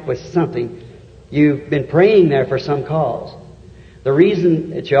contact with something. You've been praying there for some cause. The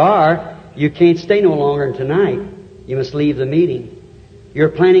reason that you can't stay no longer tonight. You must leave the meeting. You're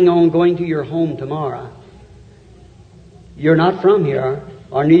planning on going to your home tomorrow. You're not from here,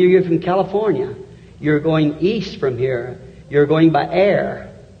 or neither you're from California. You're going east from here. You're going by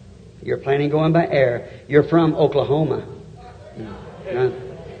air. You're planning going by air. You're from Oklahoma.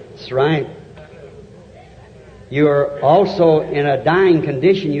 That's right. You're also in a dying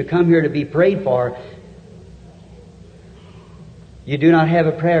condition. You come here to be prayed for. You do not have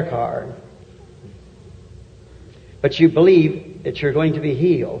a prayer card. But you believe that you're going to be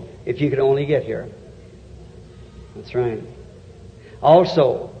healed if you could only get here. That's right.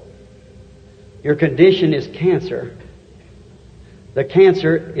 Also, your condition is cancer. The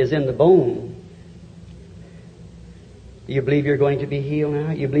cancer is in the bone. You believe you're going to be healed now?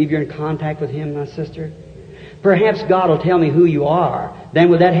 You believe you're in contact with Him, my sister? Perhaps God will tell me who you are.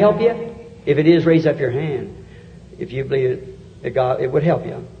 Then would that help you? If it is, raise up your hand. If you believe that God, it would help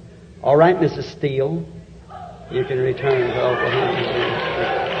you. All right, Mrs. Steele. You can return to Oklahoma.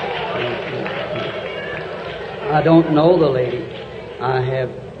 I don't know the lady. I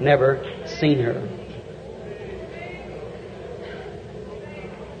have never seen her.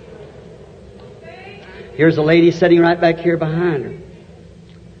 Here's a lady sitting right back here behind her.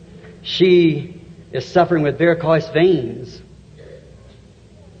 She is suffering with varicose veins.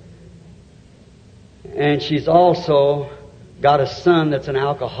 And she's also got a son that's an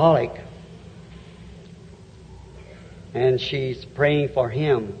alcoholic. And she's praying for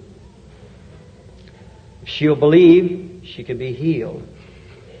him. If she'll believe, she can be healed.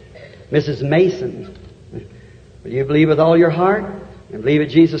 Mrs. Mason, will you believe with all your heart? And believe that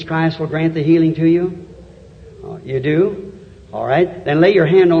Jesus Christ will grant the healing to you? Oh, you do? All right. Then lay your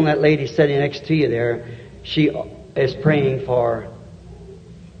hand on that lady sitting next to you there. She is praying for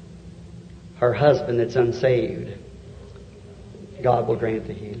her husband that's unsaved. God will grant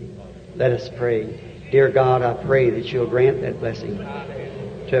the healing. Let us pray. Dear God, I pray that you'll grant that blessing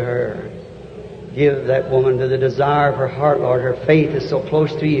to her. Give that woman to the desire of her heart, Lord. Her faith is so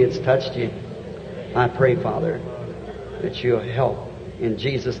close to you, it's touched you. I pray, Father, that you'll help. In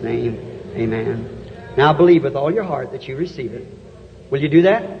Jesus' name, amen. Now believe with all your heart that you receive it. Will you do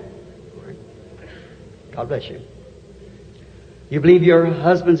that? God bless you. You believe your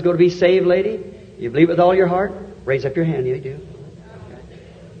husband's going to be saved, lady? You believe with all your heart? Raise up your hand. You do. Okay.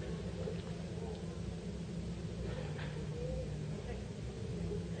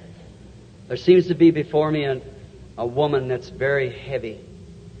 There seems to be before me a woman that's very heavy.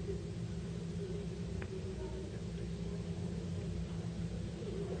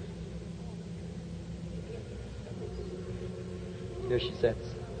 Here she sits.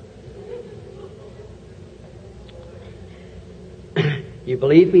 You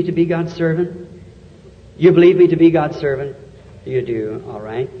believe me to be God's servant? You believe me to be God's servant? You do, all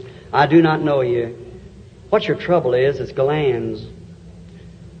right. I do not know you. What your trouble is glands.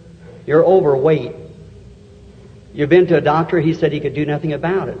 You're overweight. You've been to a doctor, he said he could do nothing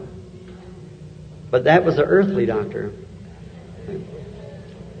about it. But that was an earthly doctor.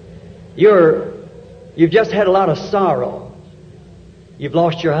 You've just had a lot of sorrow. You've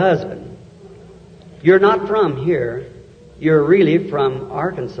lost your husband. You're not from here. You're really from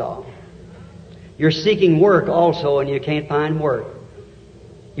Arkansas. You're seeking work also, and you can't find work.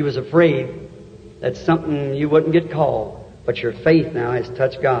 You was afraid that something you wouldn't get called. But your faith now has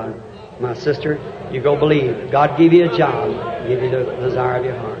touched God. My sister, you go believe. God give you a job. Give you the desire of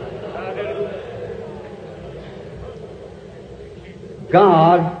your heart.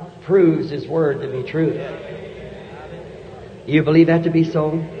 God proves His Word to be true. Do you believe that to be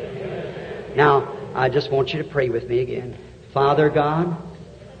so? Now, I just want you to pray with me again. Father God,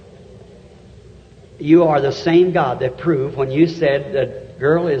 you are the same God that proved when you said the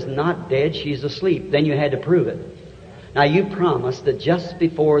girl is not dead, she's asleep. Then you had to prove it. Now you promised that just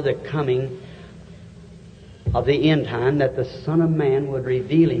before the coming of the end time that the Son of Man would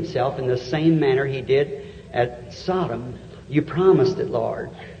reveal Himself in the same manner He did at Sodom. You promised it, Lord.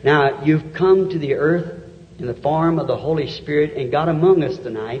 Now you've come to the earth in the form of the Holy Spirit and got among us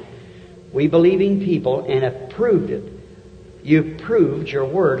tonight. We believing people and have proved it. You've proved your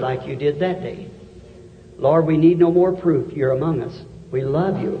word like you did that day. Lord, we need no more proof. You're among us. We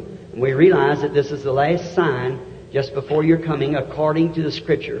love you. And we realize that this is the last sign just before your coming according to the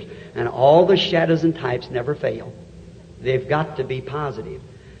Scriptures. And all the shadows and types never fail. They've got to be positive.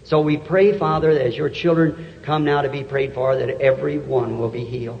 So we pray, Father, that as your children come now to be prayed for, that every one will be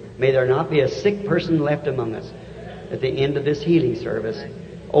healed. May there not be a sick person left among us at the end of this healing service.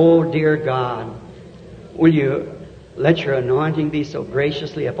 Oh, dear God, will you let your anointing be so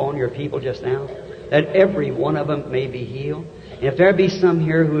graciously upon your people just now, that every one of them may be healed. And if there be some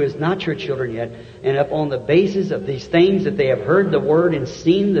here who is not your children yet, and upon the basis of these things that they have heard the Word and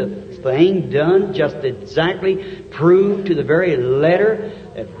seen the thing done, just exactly proved to the very letter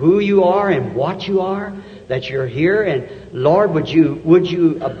of who you are and what you are, that you're here, and Lord, would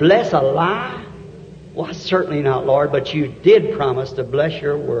you bless a lie? Well, certainly not, Lord, but you did promise to bless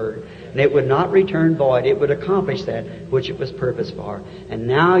your word. And it would not return void. It would accomplish that which it was purposed for. And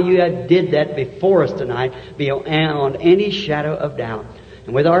now you have did that before us tonight beyond any shadow of doubt.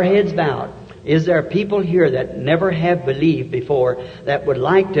 And with our heads bowed, is there people here that never have believed before that would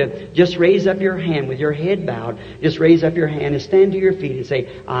like to just raise up your hand with your head bowed? Just raise up your hand and stand to your feet and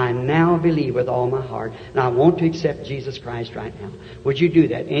say, I now believe with all my heart, and I want to accept Jesus Christ right now. Would you do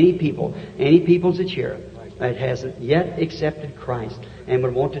that? Any peoples that's here that hasn't yet accepted Christ and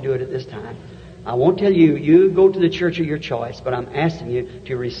would want to do it at this time. I won't tell you, you go to the church of your choice, but I'm asking you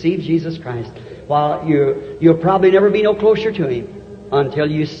to receive Jesus Christ. While you'll probably never be no closer to Him until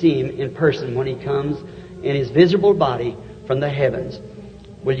you see Him in person when He comes in His visible body from the heavens.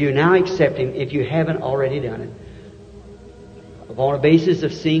 Will you now accept Him if you haven't already done it? Upon a basis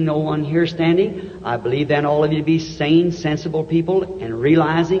of seeing no one here standing, I believe then all of you to be sane, sensible people and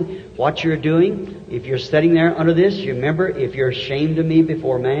realizing what you're doing. If you're sitting there under this, you remember, if you're ashamed of me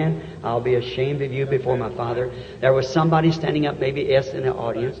before man, I'll be ashamed of you before my Father. There was somebody standing up, maybe in the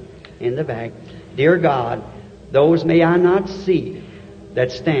audience, in the back. Dear God, those may I not see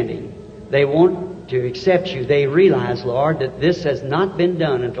that's standing. They want to accept you. They realize, Lord, that this has not been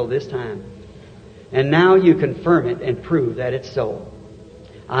done until this time. And now you confirm it and prove that it's so.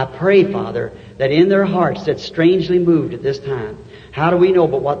 I pray, Father, that in their hearts that's strangely moved at this time. How do we know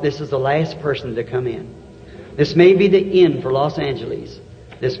but what this is the last person to come in? This may be the end for Los Angeles.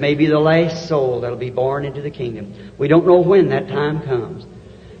 This may be the last soul that'll be born into the kingdom. We don't know when that time comes.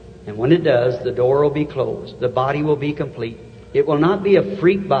 And when it does, the door will be closed. The body will be complete. It will not be a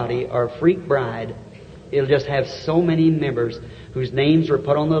freak body or a freak bride. It'll just have so many members whose names were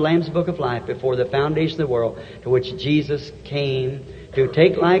put on the Lamb's Book of Life before the foundation of the world, to which Jesus came to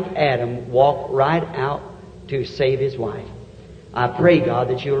take, like Adam, walk right out to save his wife. I pray, God,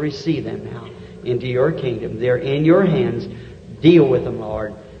 that you'll receive them now into your kingdom. They're in your hands. Deal with them,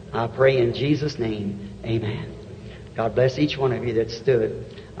 Lord. I pray in Jesus' name. Amen. God bless each one of you that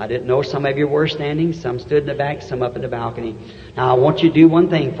stood. I didn't know some of you were standing. Some stood in the back, some up in the balcony. Now, I want you to do one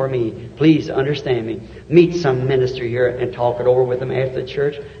thing for me. Please understand me. Meet some minister here and talk it over with them after the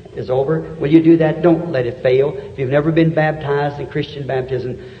church. is over. Will you do that? Don't let it fail. If you've never been baptized in Christian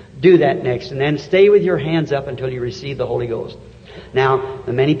baptism, do that next. And then stay with your hands up until you receive the Holy Ghost. Now,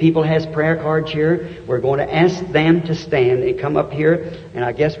 many people has prayer cards here. We're going to ask them to stand and come up here and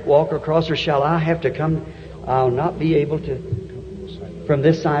I guess walk across, or shall I have to come? I'll not be able to. From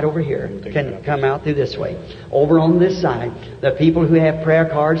this side over here, can come out through this way. Over on this side, the people who have prayer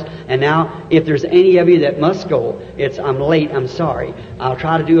cards. And now, if there's any of you that must go, I'm late, I'm sorry. I'll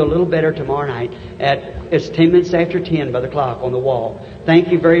try to do a little better tomorrow night. It's 10 minutes after 10 by the clock on the wall.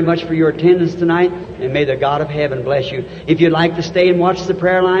 Thank you very much for your attendance tonight, and may the God of heaven bless you. If you'd like to stay and watch the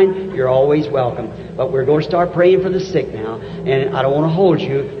prayer line, you're always welcome. But we're going to start praying for the sick now, and I don't want to hold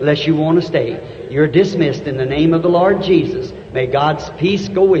you unless you want to stay. You're dismissed in the name of the Lord Jesus. May God's peace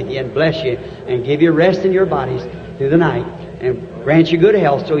go with you and bless you and give you rest in your bodies through the night and grant you good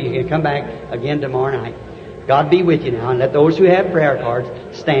health so you can come back again tomorrow night. God be with you now, and let those who have prayer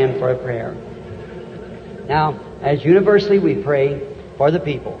cards stand for a prayer. Now, as universally we pray for the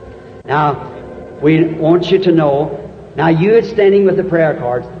people. Now, we want you to know, now you standing with the prayer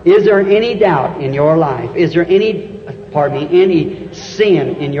cards, is there any doubt in your life? Is there any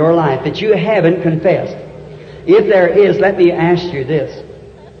sin in your life that you haven't confessed? If there is, let me ask you this.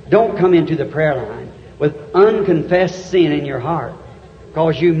 Don't come into the prayer line with unconfessed sin in your heart,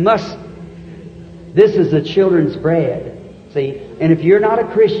 because you must. This is the children's bread. See, and if you're not a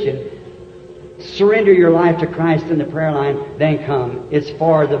Christian, surrender your life to Christ in the prayer line, then come. It's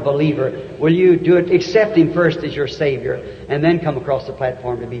for the believer. Will you do it? Accept Him first as your Savior, and then come across the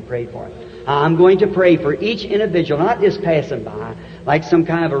platform to be prayed for. I'm going to pray for each individual, not just passing by, like some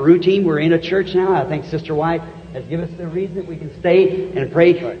kind of a routine. We're in a church now. I think Sister White has given us the reason that we can stay and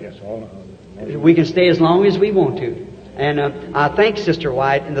pray. We can stay as long as we want to. And I thank Sister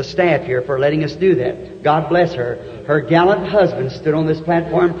White and the staff here for letting us do that. God bless her. Her gallant husband stood on this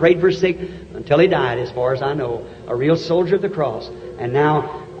platform, prayed for sick until he died, as far as I know. A real soldier of the cross. And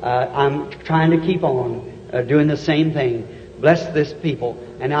now I'm trying to keep on doing the same thing. Bless this people.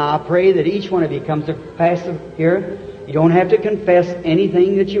 And now I pray that each one of you comes to pass here. You don't have to confess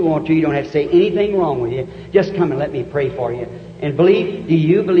anything that you want to. You don't have to say anything wrong with you. Just come and let me pray for you. And believe, do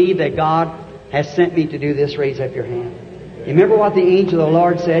you believe that God has sent me to do this? Raise up your hand. Remember what the angel of the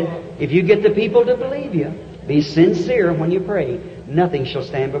Lord said? If you get the people to believe you, be sincere when you pray, nothing shall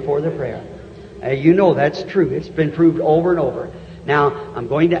stand before the prayer. You know that's true. It's been proved over and over. Now, I'm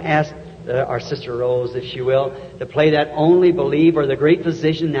going to ask our Sister Rose, if she will, to play that Only Believe, or The Great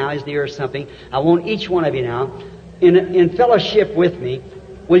Physician Now Is Near, or something. I want each one of you now, in fellowship with me,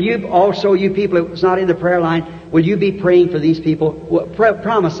 will you also, you people who's not in the prayer line, will you be praying for these people? Well,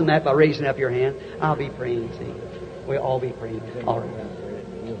 promise them that by raising up your hand. I'll be praying, see. We'll all be praying. All right.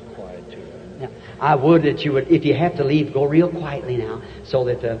 Now, I would that you would, if you have to leave, go real quietly now, so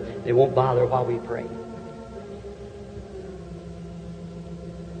that they won't bother while we pray.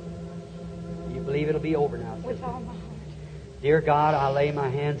 You believe it'll be over now, sister? Dear God, I lay my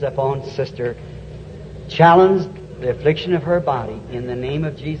hands upon Sister. Challenge the affliction of her body. In the name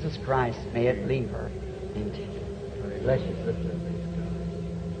of Jesus Christ, may it leave her. Bless you, sister.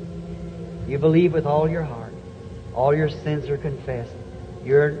 You believe with all your heart. All your sins are confessed.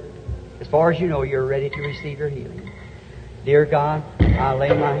 As far as you know, you're ready to receive your healing. Dear God, I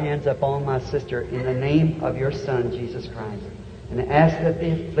lay my hands upon my sister in the name of your Son, Jesus Christ, and ask that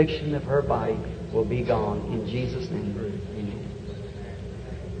the affliction of her body will be gone. In Jesus' name, amen.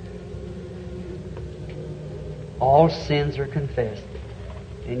 All sins are confessed,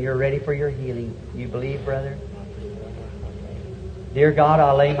 and you're ready for your healing. You believe, brother? Dear God,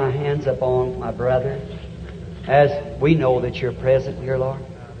 I lay my hands upon my brother. As we know that you're present, dear Lord,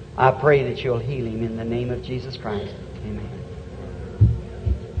 I pray that you'll heal him in the name of Jesus Christ. Amen.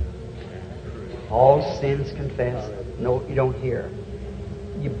 All sins confessed. No, you don't hear.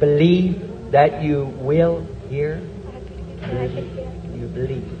 You believe that you will hear? You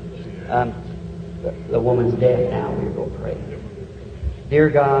believe. The woman's dead now. We'll go pray. Dear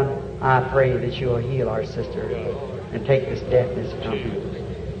God, I pray that you'll heal our sister and take this deafness from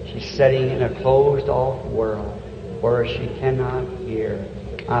her. She's sitting in a closed-off world where she cannot hear.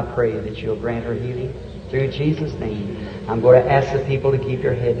 I pray that you'll grant her healing through Jesus' name. I'm going to ask the people to keep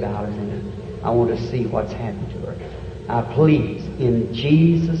their head bowed a minute. I want to see what's happened to her. Now, please, in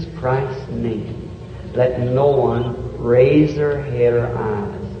Jesus Christ's name, let no one raise their head or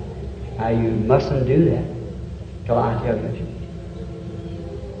eyes. Now, you mustn't do that till I tell you to.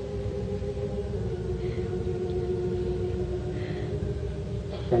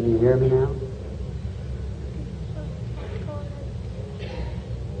 Can you hear me now?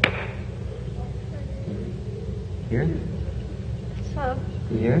 Hear? So,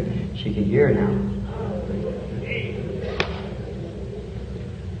 You hear it? She can hear now.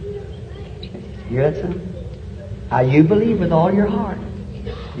 You hear that, son? Now you believe with all your heart.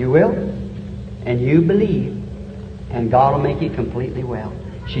 You will? And you believe, and God will make you completely well.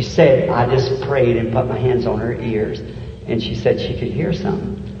 She said, I just prayed and put my hands on her ears, and she said she could hear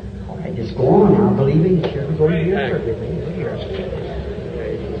something. All right, just go on now, believing. Sure, we're going to hear everything.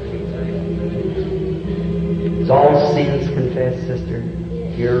 It's all sins confessed, sister.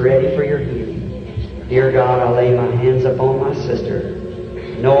 You're ready for your healing. Dear God, I lay my hands upon my sister,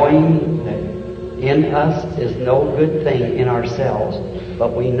 knowing that in us is no good thing in ourselves,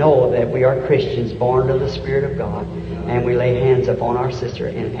 but we know that we are Christians born of the Spirit of God, and we lay hands upon our sister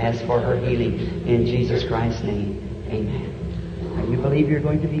and ask for her healing in Jesus Christ's name. Amen. Now you believe you're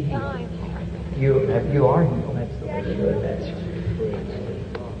going to be healed. You are healed. That's the way to do it. That's right.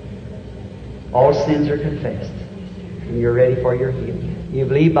 All sins are confessed, and you're ready for your healing. You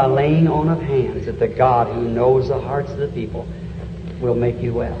believe by laying on of hands that the God who knows the hearts of the people will make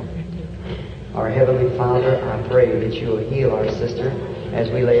you well. Our Heavenly Father, I pray that you will heal our sister as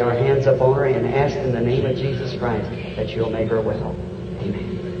we lay our hands upon her and ask in the name of Jesus Christ that you'll make her well.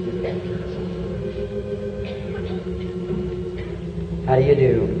 Amen. How do you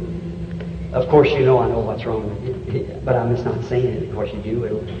do? Of course you know I know what's wrong with you, but I'm just not saying it. Of course you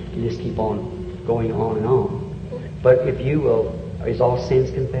do. You just keep on going on and on. But if you will, is all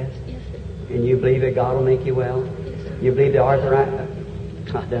sins confessed? And you believe that God will make you well? You believe the arthritis?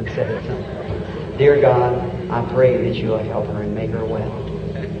 I done said it. Dear God, I pray that you will help her and make her well.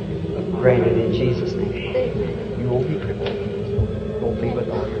 Grant it in Jesus' name. You won't be crippled. Won't be with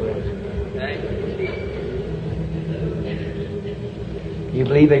all your will. You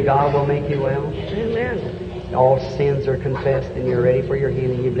believe that God will make you well? Amen. All sins are confessed and you're ready for your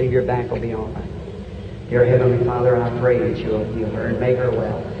healing. You believe your back will be all right. Dear Heavenly Father, I pray that you will heal her and make her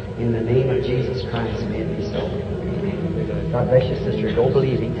well. In the name of Jesus Christ, may it be so. Amen. God bless you, sister. Go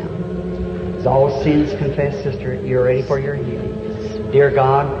believing now. As all sins confessed, sister, you're ready for your healing. Dear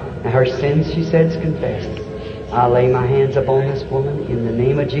God, her sins, she said, is confessed. I lay my hands upon this woman in the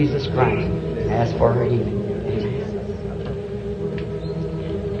name of Jesus Christ and ask for her healing.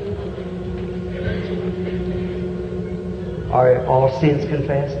 Are all sins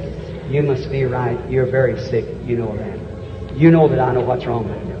confessed? You must be right. You're very sick. You know that. You know that I know what's wrong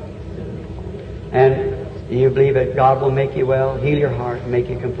with you. And you believe that God will make you well, heal your heart, and make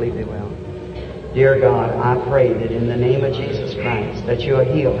you completely well. Dear God, I pray that in the name of Jesus Christ that you will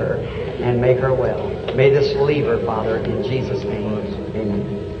heal her and make her well. May this leave her, Father, in Jesus' name.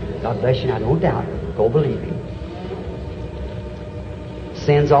 Amen. God bless you. Now, don't doubt it. Go believing.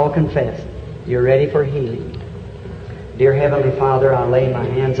 Sins all confessed. You're ready for healing. Dear Heavenly Father, I lay my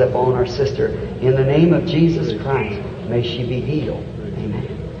hands upon our sister. In the name of Jesus Christ, may she be healed. Amen.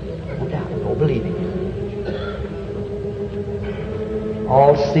 No doubt. Go believing.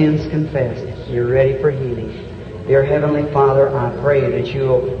 All sins confessed. You're ready for healing. Dear Heavenly Father, I pray that you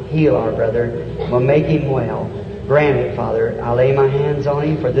will heal our brother, will make him well. Grant it, Father. I lay my hands on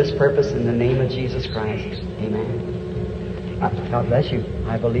him for this purpose in the name of Jesus Christ. Amen. God bless you.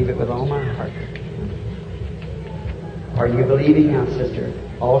 I believe it with all my heart. Are you believing now, sister?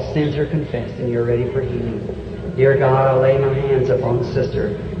 All sins are confessed and you're ready for healing. Dear God, I lay my hands upon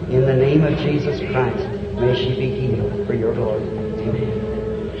sister. In the name of Jesus Christ, may she be healed for your glory. Amen.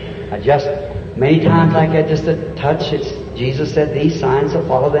 Many times I get just a touch. Jesus said these signs will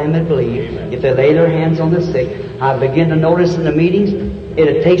follow them that believe. If they lay their hands on the sick, I begin to notice in the meetings,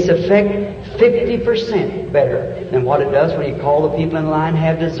 it takes effect 50% better than what it does when you call the people in line,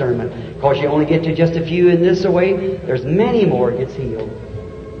 have discernment. Because you only get to just a few in this way, there's many more gets healed.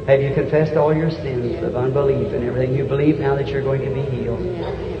 Have you confessed all your sins of unbelief and everything? You believe now that you're going to be healed.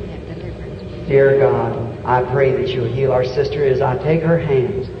 Dear God, I pray that you'll heal our sister as I take her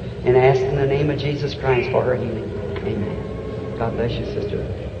hands and ask in the name of Jesus Christ for her healing. Amen. God bless you, sister.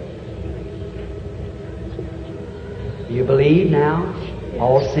 You believe now?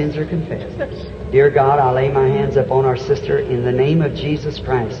 All sins are confessed. Dear God, I lay my hands upon our sister in the name of Jesus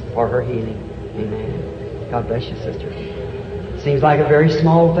Christ for her healing. Amen. God bless you, sister. It seems like a very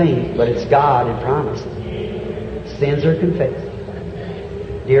small thing, but it's God and promised. Sins are confessed.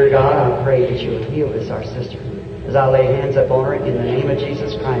 Dear God, I pray that you will heal this, our sister. As I lay hands upon her in the name of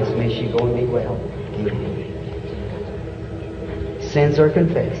Jesus Christ, may she go and be well. Amen. Sins are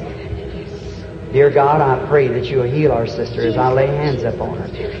confessed. Dear God, I pray that you will heal our sister as I lay hands upon her.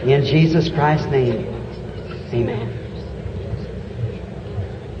 In Jesus Christ's name, amen.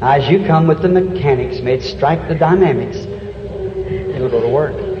 As you come with the mechanics, may it strike the dynamics. It'll go to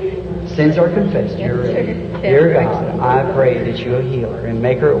work. Sins are confessed. You're ready. Dear God, I pray that you'll heal her and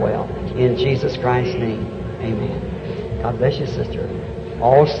make her well. In Jesus Christ's name, amen. God bless you, sister.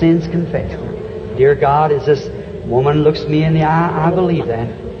 All sins confessed. Dear God, as this woman looks me in the eye, I believe that.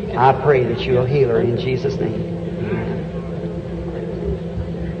 I pray that you'll heal her in Jesus' name.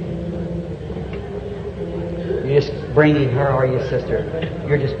 You're just bringing her, are you, sister?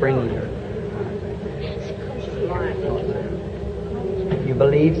 You're just bringing her. You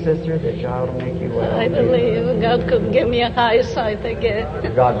believe, sister, that God will make you well? I believe God could give me a eyesight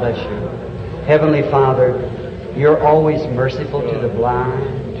again. God bless you. Heavenly Father, you're always merciful to the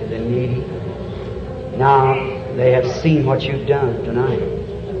blind, to the needy. Now they have seen what you've done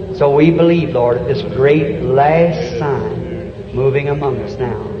tonight. So we believe, Lord, at this great last sign moving among us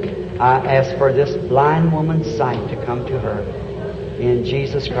now. I ask for this blind woman's sight to come to her. In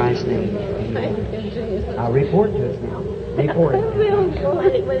Jesus Christ's name. Amen. Now report to us now. Report.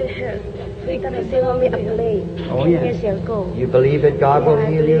 Oh, yes. You believe that God will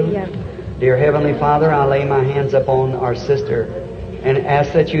heal you? Dear Heavenly Father, I lay my hands upon our sister and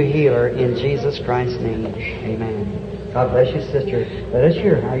ask that you heal her in Jesus Christ's name. Amen. God bless you, sister. Let us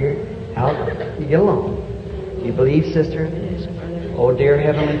hear how you get along. You believe, sister? Oh, dear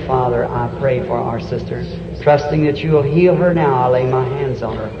Heavenly Father, I pray for our sister. Trusting that you will heal her now, I lay my hands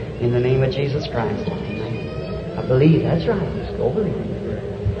on her in the name of Jesus Christ. Amen. I believe. That's right. Just go believe.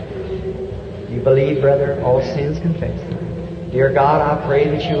 You believe, brother, all sins confessed. Dear God, I pray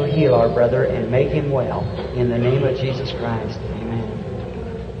that you will heal our brother and make him well in the name of Jesus Christ. Amen.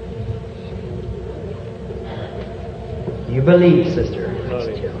 You believe, sister.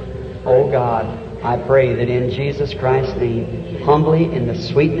 Oh God, I pray that in Jesus Christ's name, humbly in the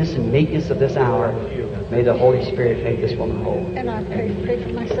sweetness and meekness of this hour, may the Holy Spirit make this woman whole. And I pray for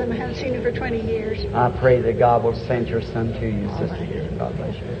my son. I haven't seen him for 20 years. I pray that God will send your son to you, sister. God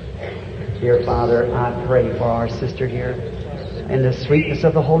bless you. Dear Father, I pray for our sister here. In the sweetness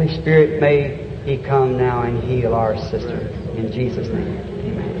of the Holy Spirit, may He come now and heal our sister. In Jesus' name,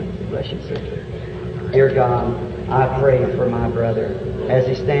 amen. Bless you, sister. Dear God, I pray for my brother as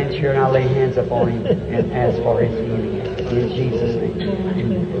he stands here, and I lay hands upon him and ask for his healing. In Jesus' name,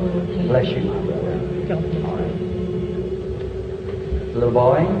 amen. Bless you, my brother. All right. Little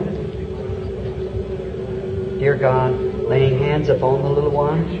boy, dear God, laying hands upon the little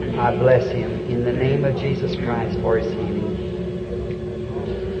one, I bless him in the name of Jesus Christ for his healing.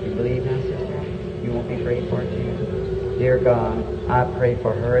 You believe now, sister? You want me to pray for it too? Dear God, I pray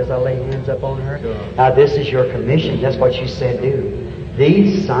for her as I lay hands upon her. Now this is your commission. That's what you said do.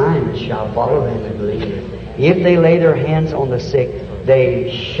 These signs shall follow them that believe. If they lay their hands on the sick,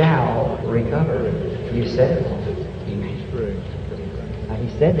 they shall recover. You said it. Amen. Now he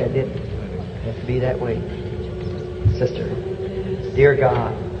said that, didn't he? It has to be that way. Sister, dear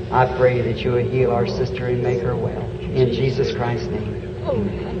God, I pray that you will heal our sister and make her well. In Jesus Christ's name.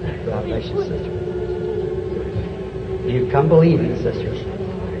 Amen. God bless you, sister. You come believing, sister.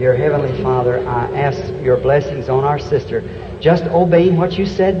 Dear Heavenly Father, I ask your blessings on our sister. Just obeying what you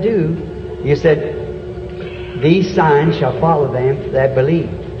said do. You said, these signs shall follow them that believe.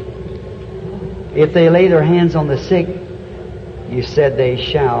 If they lay their hands on the sick, you said they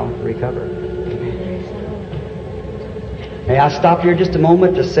shall recover. May I stop here just a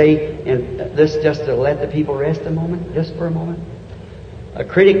moment to say, and this just to let the people rest a moment, just for a moment. A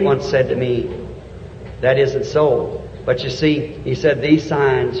critic once said to me, that isn't so. But you see, he said, these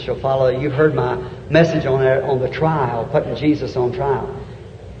signs shall follow. You've heard my message on the trial, putting Jesus on trial.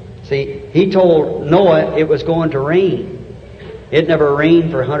 See, he told Noah it was going to rain. It never rained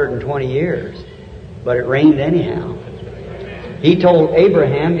for 120 years, but it rained anyhow. He told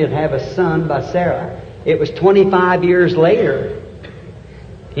Abraham he'd have a son by Sarah. It was 25 years later.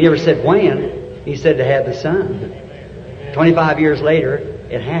 He never said when. He said to have the son. 25 years later,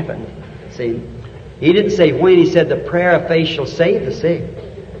 it happened. See? He didn't say when. He said the prayer of faith shall save the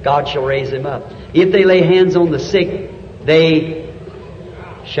sick. God shall raise them up. If they lay hands on the sick, they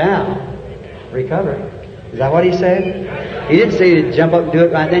shall recover. Is that what he said? He didn't say to jump up and do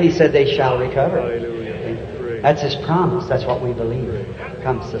it right then. He said they shall recover. That's his promise. That's what we believe.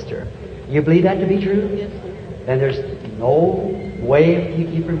 Come, sister. You believe that to be true? Then there's no way of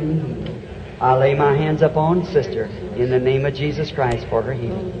keeping you from being healed. I lay my hands upon sister in the name of Jesus Christ for her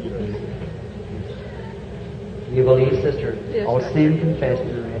healing. You believe, sister? Yes, All sin confessed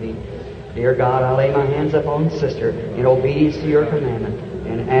and ready. Dear God, I lay my hands upon sister in obedience to your commandment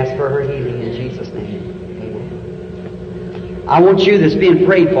and ask for her healing in Jesus' name. Amen. I want you that's being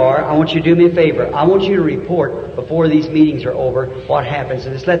prayed for, I want you to do me a favor. I want you to report before these meetings are over what happens.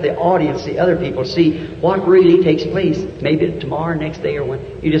 And just let the audience, the other people, see what really takes place. Maybe tomorrow, next day, or when.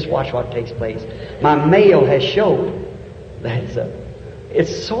 You just watch what takes place. My mail has showed that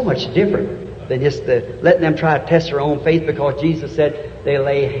it's so much different than just letting them try to test their own faith, because Jesus said they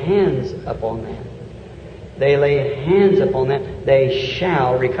lay hands upon them. They lay hands upon them, they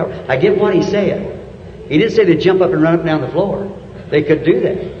shall recover. I get what He said. He didn't say to jump up and run up and down the floor. They could do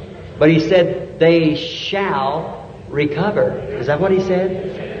that. But He said, they shall recover. Is that what He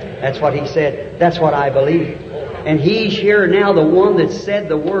said? That's what He said. That's what I believe. And He's here now, the one that said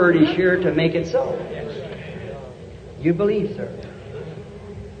the Word is here to make it so. You believe, sir.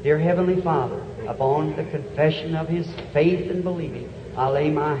 Dear Heavenly Father, upon the confession of his faith and believing, I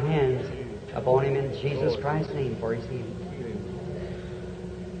lay my hands upon him in Jesus Christ's name for his healing.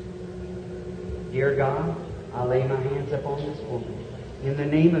 Dear God, I lay my hands upon this woman in the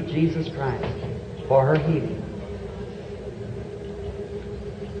name of Jesus Christ for her healing.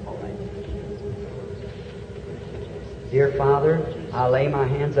 All right. Dear Father, I lay my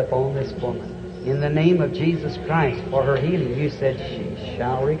hands upon this woman in the name of Jesus Christ for her healing. You said she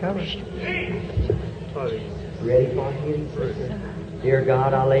shall recover. Ready for healing, sister? Dear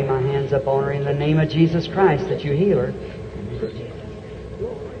God, I lay my hands upon her in the name of Jesus Christ that you heal her.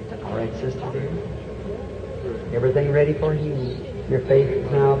 All right, sister dear. Everything ready for healing. Your faith has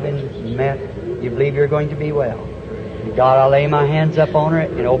now been met. You believe you're going to be well. And God, I lay my hands upon her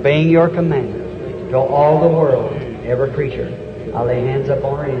in obeying your command to all the world, every creature. I lay hands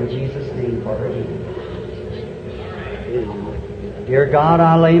upon her in Jesus' name for her healing. Dear God,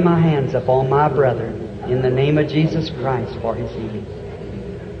 I lay my hands upon my brother in the name of Jesus Christ for his healing.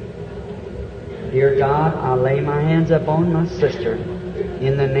 Dear God, I lay my hands upon my sister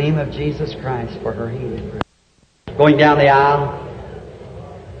in the name of Jesus Christ for her healing. Going down the aisle,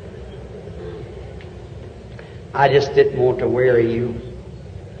 I just didn't want to weary you.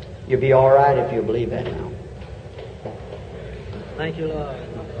 You'll be all right if you believe that now. Thank you, Lord.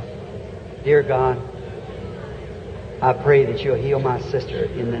 Dear God, I pray that you'll heal my sister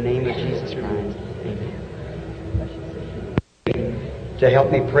in the name of Jesus Christ. Amen. To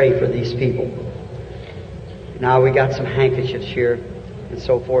help me pray for these people. Now we got some handkerchiefs here and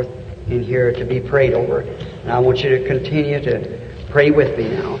so forth in here to be prayed over. And I want you to continue to pray with me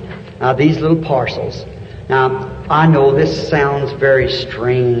now. Now these little parcels. Now I know this sounds very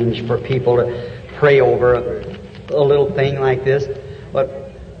strange for people to pray over a little thing like this,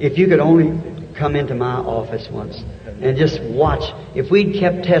 but if you could only come into my office once and just watch. If we'd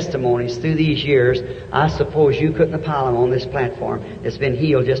kept testimonies through these years, I suppose you couldn't have piled them on this platform. It's been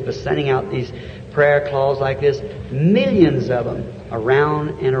healed just by sending out these prayer claws like this. Millions of them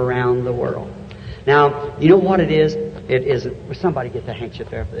around and around the world. Now, you know what it is? It is. Will somebody get the handkerchief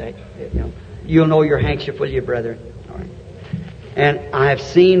there for that? You'll know your handkerchief, will you, brethren? All right. And I have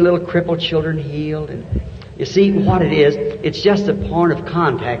seen little crippled children healed. And you see what it is? It's just a point of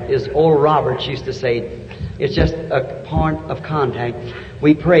contact, as old Roberts used to say. It's just a point of contact.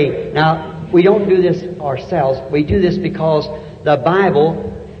 We pray. Now, we don't do this ourselves. We do this because the Bible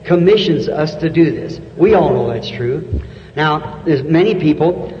commissions us to do this. We all know that's true. Now, there's many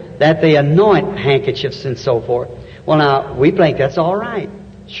people that they anoint handkerchiefs and so forth. Well, now, we think that's all right.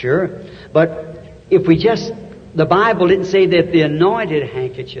 Sure. But if we just, the Bible didn't say that they anointed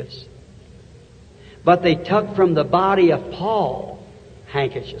handkerchiefs, but they took from the body of Paul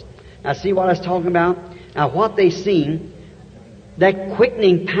handkerchiefs. Now, see what I was talking about? Now, what they seen, that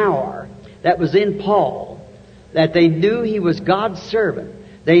quickening power that was in Paul, that they knew he was God's servant.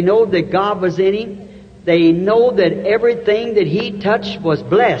 They know that God was in him. They know that everything that he touched was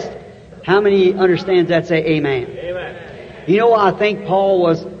blessed. How many understands that? Say amen. Amen. You know, I think Paul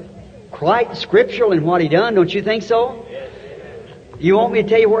was quite scriptural in what he done. Don't you think so? You want me to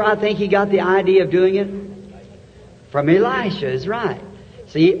tell you where I think he got the idea of doing it? From Elisha, is right.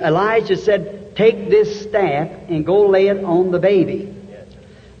 See, Elijah said, take this staff and go lay it on the baby.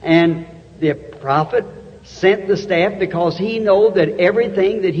 And the prophet sent the staff because he knew that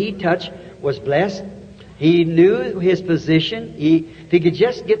everything that he touched was blessed. He knew his position. If he could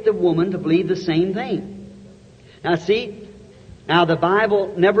just get the woman to believe the same thing. Now see, now the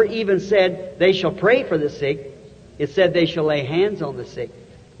Bible never even said they shall pray for the sick. It said they shall lay hands on the sick.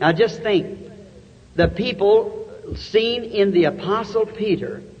 Now just think, the people seen in the Apostle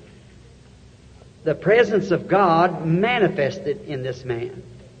Peter, the presence of God manifested in this man.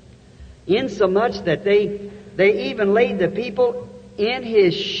 Insomuch that they even laid the people in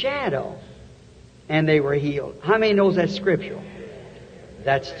his shadow and they were healed. How many knows that's scriptural?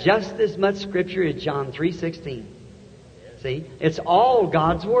 That's just as much scripture as John 3:16. See? It's all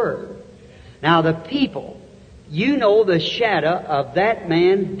God's Word. Now the people, you know the shadow of that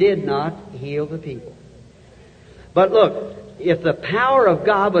man did not heal the people. But look, if the power of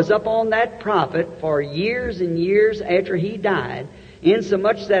God was up on that prophet for years and years after he died,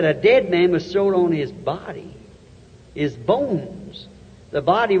 insomuch that a dead man was thrown on his body, his bones. The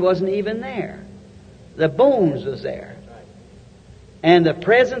body wasn't even there. The bones was there. And the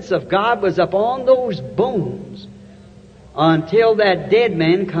presence of God was upon those bones until that dead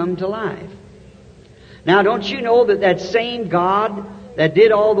man come to life. Now, don't you know that that same God that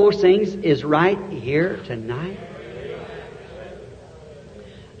did all those things is right here tonight?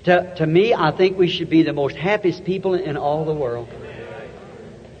 To me, I think we should be the most happiest people in all the world.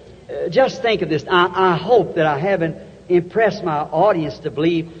 Just think of this. I hope that I haven't impressed my audience to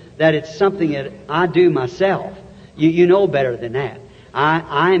believe that it's something that I do myself. You know better than that.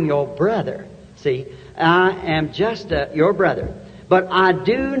 I am your brother. See, I am just your brother. But I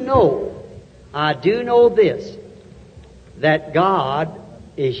do know this, that God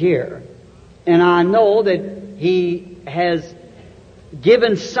is here. And I know that He has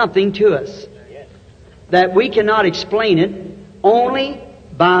given something to us that we cannot explain it, only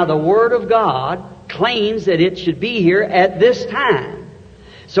by the Word of God claims that it should be here at this time.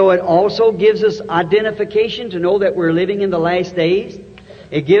 So it also gives us identification to know that we're living in the last days.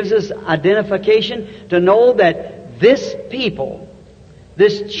 It gives us identification to know that this people,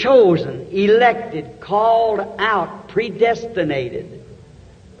 this chosen, elected, called out, predestinated.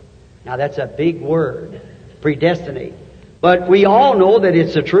 Now that's a big word, predestinate. But we all know that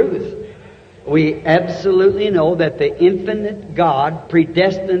it's the truth. We absolutely know that the infinite God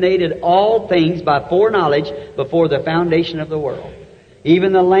predestinated all things by foreknowledge before the foundation of the world.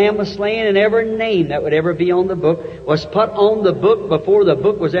 Even the Lamb was slain, and every name that would ever be on the book was put on the book before the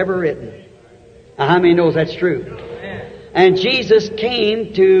book was ever written. Now, how many knows that's true? And Jesus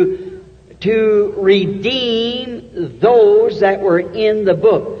came to redeem those that were in the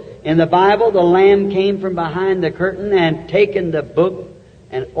book. In the Bible, the Lamb came from behind the curtain and taken the book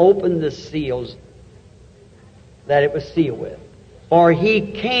and opened the seals that it was sealed with. For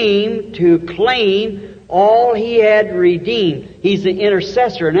He came to claim all He had redeemed. He's the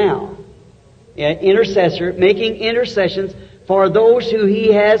intercessor now. Intercessor, making intercessions for those who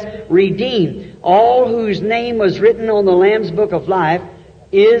He has redeemed. All whose name was written on the Lamb's book of life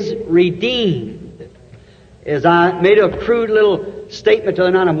is redeemed. As I made a crude little statement the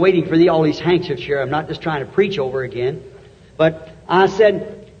other night, I'm waiting for all these handkerchiefs here. I'm not just trying to preach over again. But I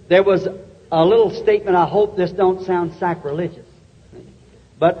said there was a little statement, I hope this don't sound sacrilegious.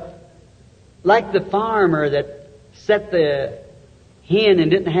 But like the farmer that set the hen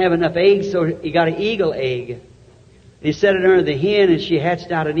and didn't have enough eggs, so he got an eagle egg. He set it under the hen and she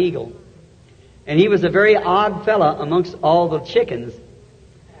hatched out an eagle. And he was a very odd fella amongst all the chickens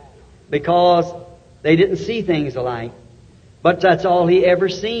because they didn't see things alike. But that's all he ever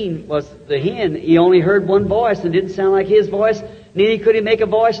seen was the hen. He only heard one voice and didn't sound like his voice. Neither could he make a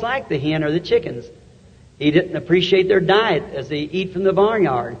voice like the hen or the chickens. He didn't appreciate their diet as they eat from the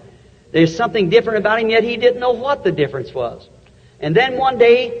barnyard. There's something different about him, yet he didn't know what the difference was. And then one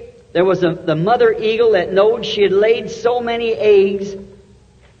day, there was the mother eagle that knowed she had laid so many eggs,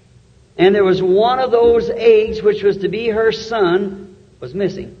 and there was one of those eggs, which was to be her son, was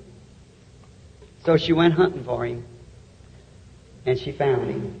missing. So she went hunting for him. And she found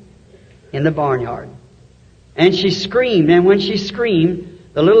him in the barnyard. And she screamed. And when she screamed,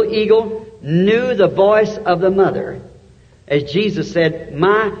 the little eagle knew the voice of the mother. As Jesus said,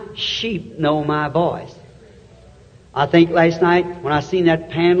 "My sheep know my voice." I think last night when I seen that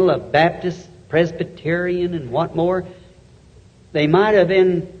panel of Baptist, Presbyterian, and what more, they might have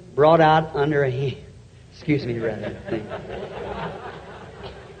been brought out under a hen. Excuse me, rather.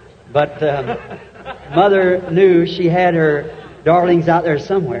 But Mother knew she had her darlings out there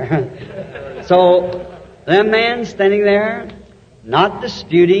somewhere. So, them men standing there, not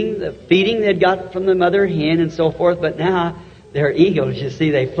disputing the feeding they'd got from the mother hen and so forth, but now they're eagles, you see,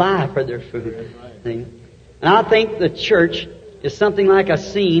 they fly for their food. See? And I think the church is something like a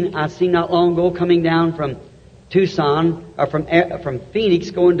scene I seen not long ago coming down from Tucson, or from Phoenix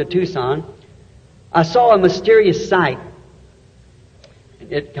going to Tucson. I saw a mysterious sight.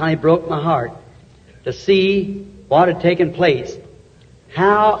 It kind of broke my heart to see what had taken place.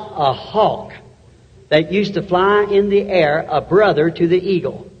 How a hawk that used to fly in the air, a brother to the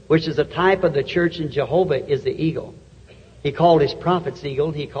eagle, which is a type of the church in Jehovah, is the eagle. He called his prophets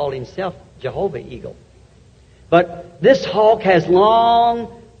eagle. He called himself Jehovah eagle. But this hawk has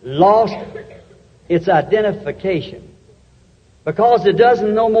long lost its identification. because it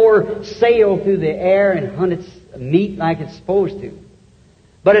doesn't no more sail through the air and hunt its meat like it's supposed to.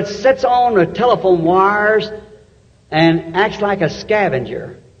 But it sits on the telephone wires and acts like a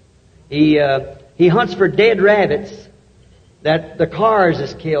scavenger. He hunts for dead rabbits that the cars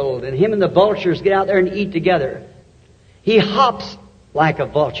has killed, and him and the vultures get out there and eat together. He hops like a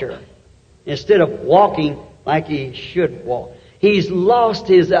vulture instead of walking like he should walk. He's lost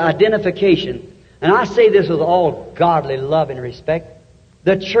his identification. And I say this with all godly love and respect.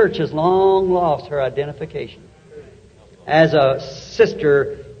 The church has long lost her identification as a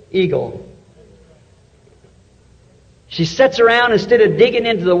sister eagle. She sits around instead of digging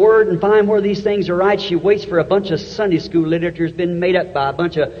into the Word and find where these things are right. She waits for a bunch of Sunday school literature that's been made up by a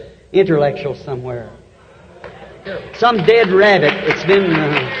bunch of intellectuals somewhere. Some dead rabbit that's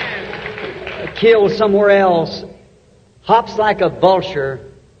been killed somewhere else hops like a vulture.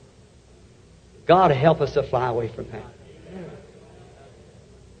 God help us to fly away from that.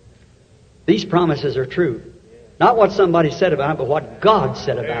 These promises are true. Not what somebody said about them, but what God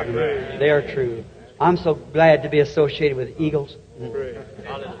said about them. They are true. I'm so glad to be associated with eagles.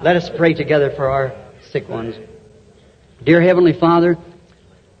 Let us pray together for our sick ones. Dear Heavenly Father,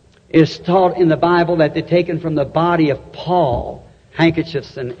 it's taught in the Bible that they're taken from the body of Paul,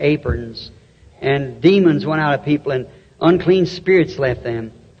 handkerchiefs and aprons, and demons went out of people and unclean spirits left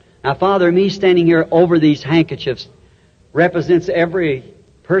them. Now, Father, me standing here over these handkerchiefs represents every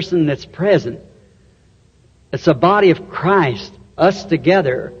person that's present. It's the body of Christ, us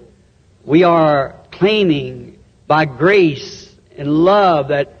together. We are claiming by grace and love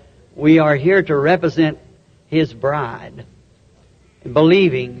that we are here to represent His bride. And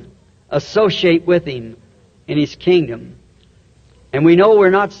believing, associate with Him in His kingdom. And we know we're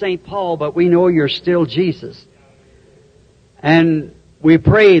not St. Paul, but we know you're still Jesus. And we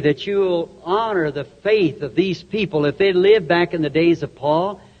pray that you'll honor the faith of these people. If they lived back in the days of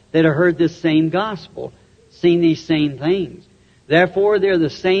Paul, they'd have heard this same gospel, seen these same things. Therefore, they're the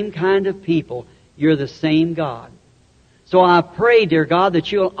same kind of people. You're the same God. So I pray, dear God,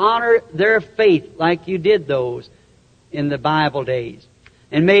 that you'll honor their faith like you did those in the Bible days.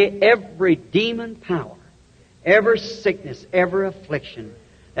 And may every demon power, every sickness, every affliction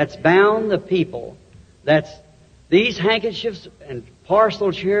that's bound the people, that's these handkerchiefs and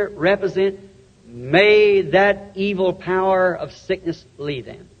parcels here represent, may that evil power of sickness leave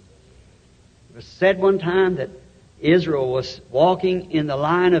them. It was said one time that Israel was walking in the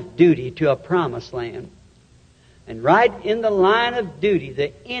line of duty to a promised land. And right in the line of duty,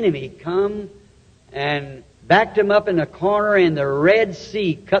 the enemy come and backed them up in a corner, and the Red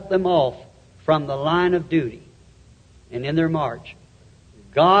Sea cut them off from the line of duty. And in their march,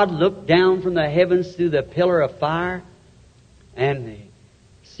 God looked down from the heavens through the pillar of fire, and the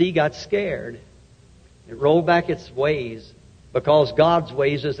sea got scared. It rolled back its ways, because God's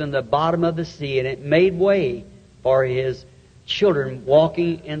ways is in the bottom of the sea, and it made way for His children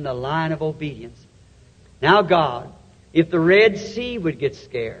walking in the line of obedience. Now God, if the Red Sea would get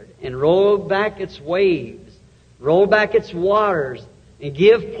scared and roll back its waves, roll back its waters, and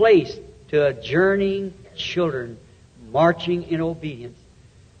give place to a journeying children marching in obedience.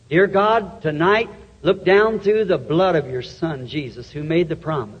 Dear God, tonight, look down through the blood of your Son, Jesus, who made the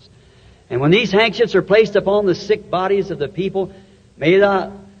promise. And when these handkerchiefs are placed upon the sick bodies of the people, may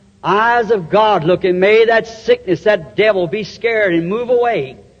the eyes of God look, and may that sickness, that devil, be scared and move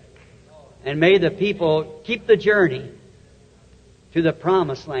away. And may the people keep the journey to the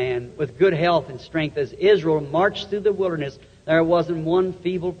promised land with good health and strength. As Israel marched through the wilderness, there wasn't one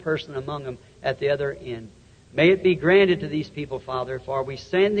feeble person among them at the other end. May it be granted to these people, Father, for we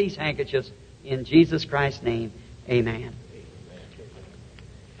send these handkerchiefs in Jesus Christ's name. Amen.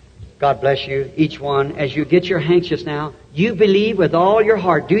 God bless you, each one. As you get your handkerchiefs now, you believe with all your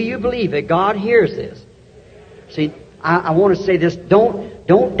heart. Do you believe that God hears this? See, I want to say this.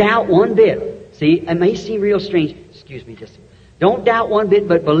 Don't doubt one bit. See, it may seem real strange. Excuse me just a minute. Don't doubt one bit,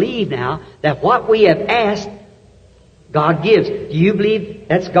 but believe now that what we have asked, God gives. Do you believe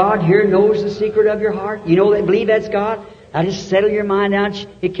that's God here knows the secret of your heart? You know that believe that's God? Now just settle your mind down.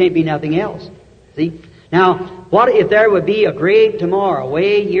 It can't be nothing else. See? Now, what if there would be a grave tomorrow,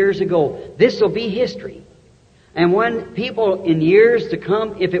 way years ago? This will be history. And when people in years to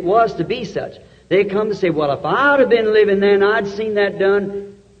come, if it was to be such, they come to say, well, if I'd have been living then, I'd seen that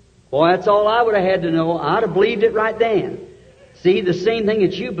done. Boy, that's all I would have had to know. I'd have believed it right then. See, the same thing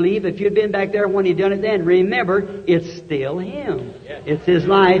that you believe, if you'd been back there when He done it then, remember, it's still Him. It's His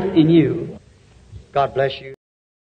life in you. God bless you.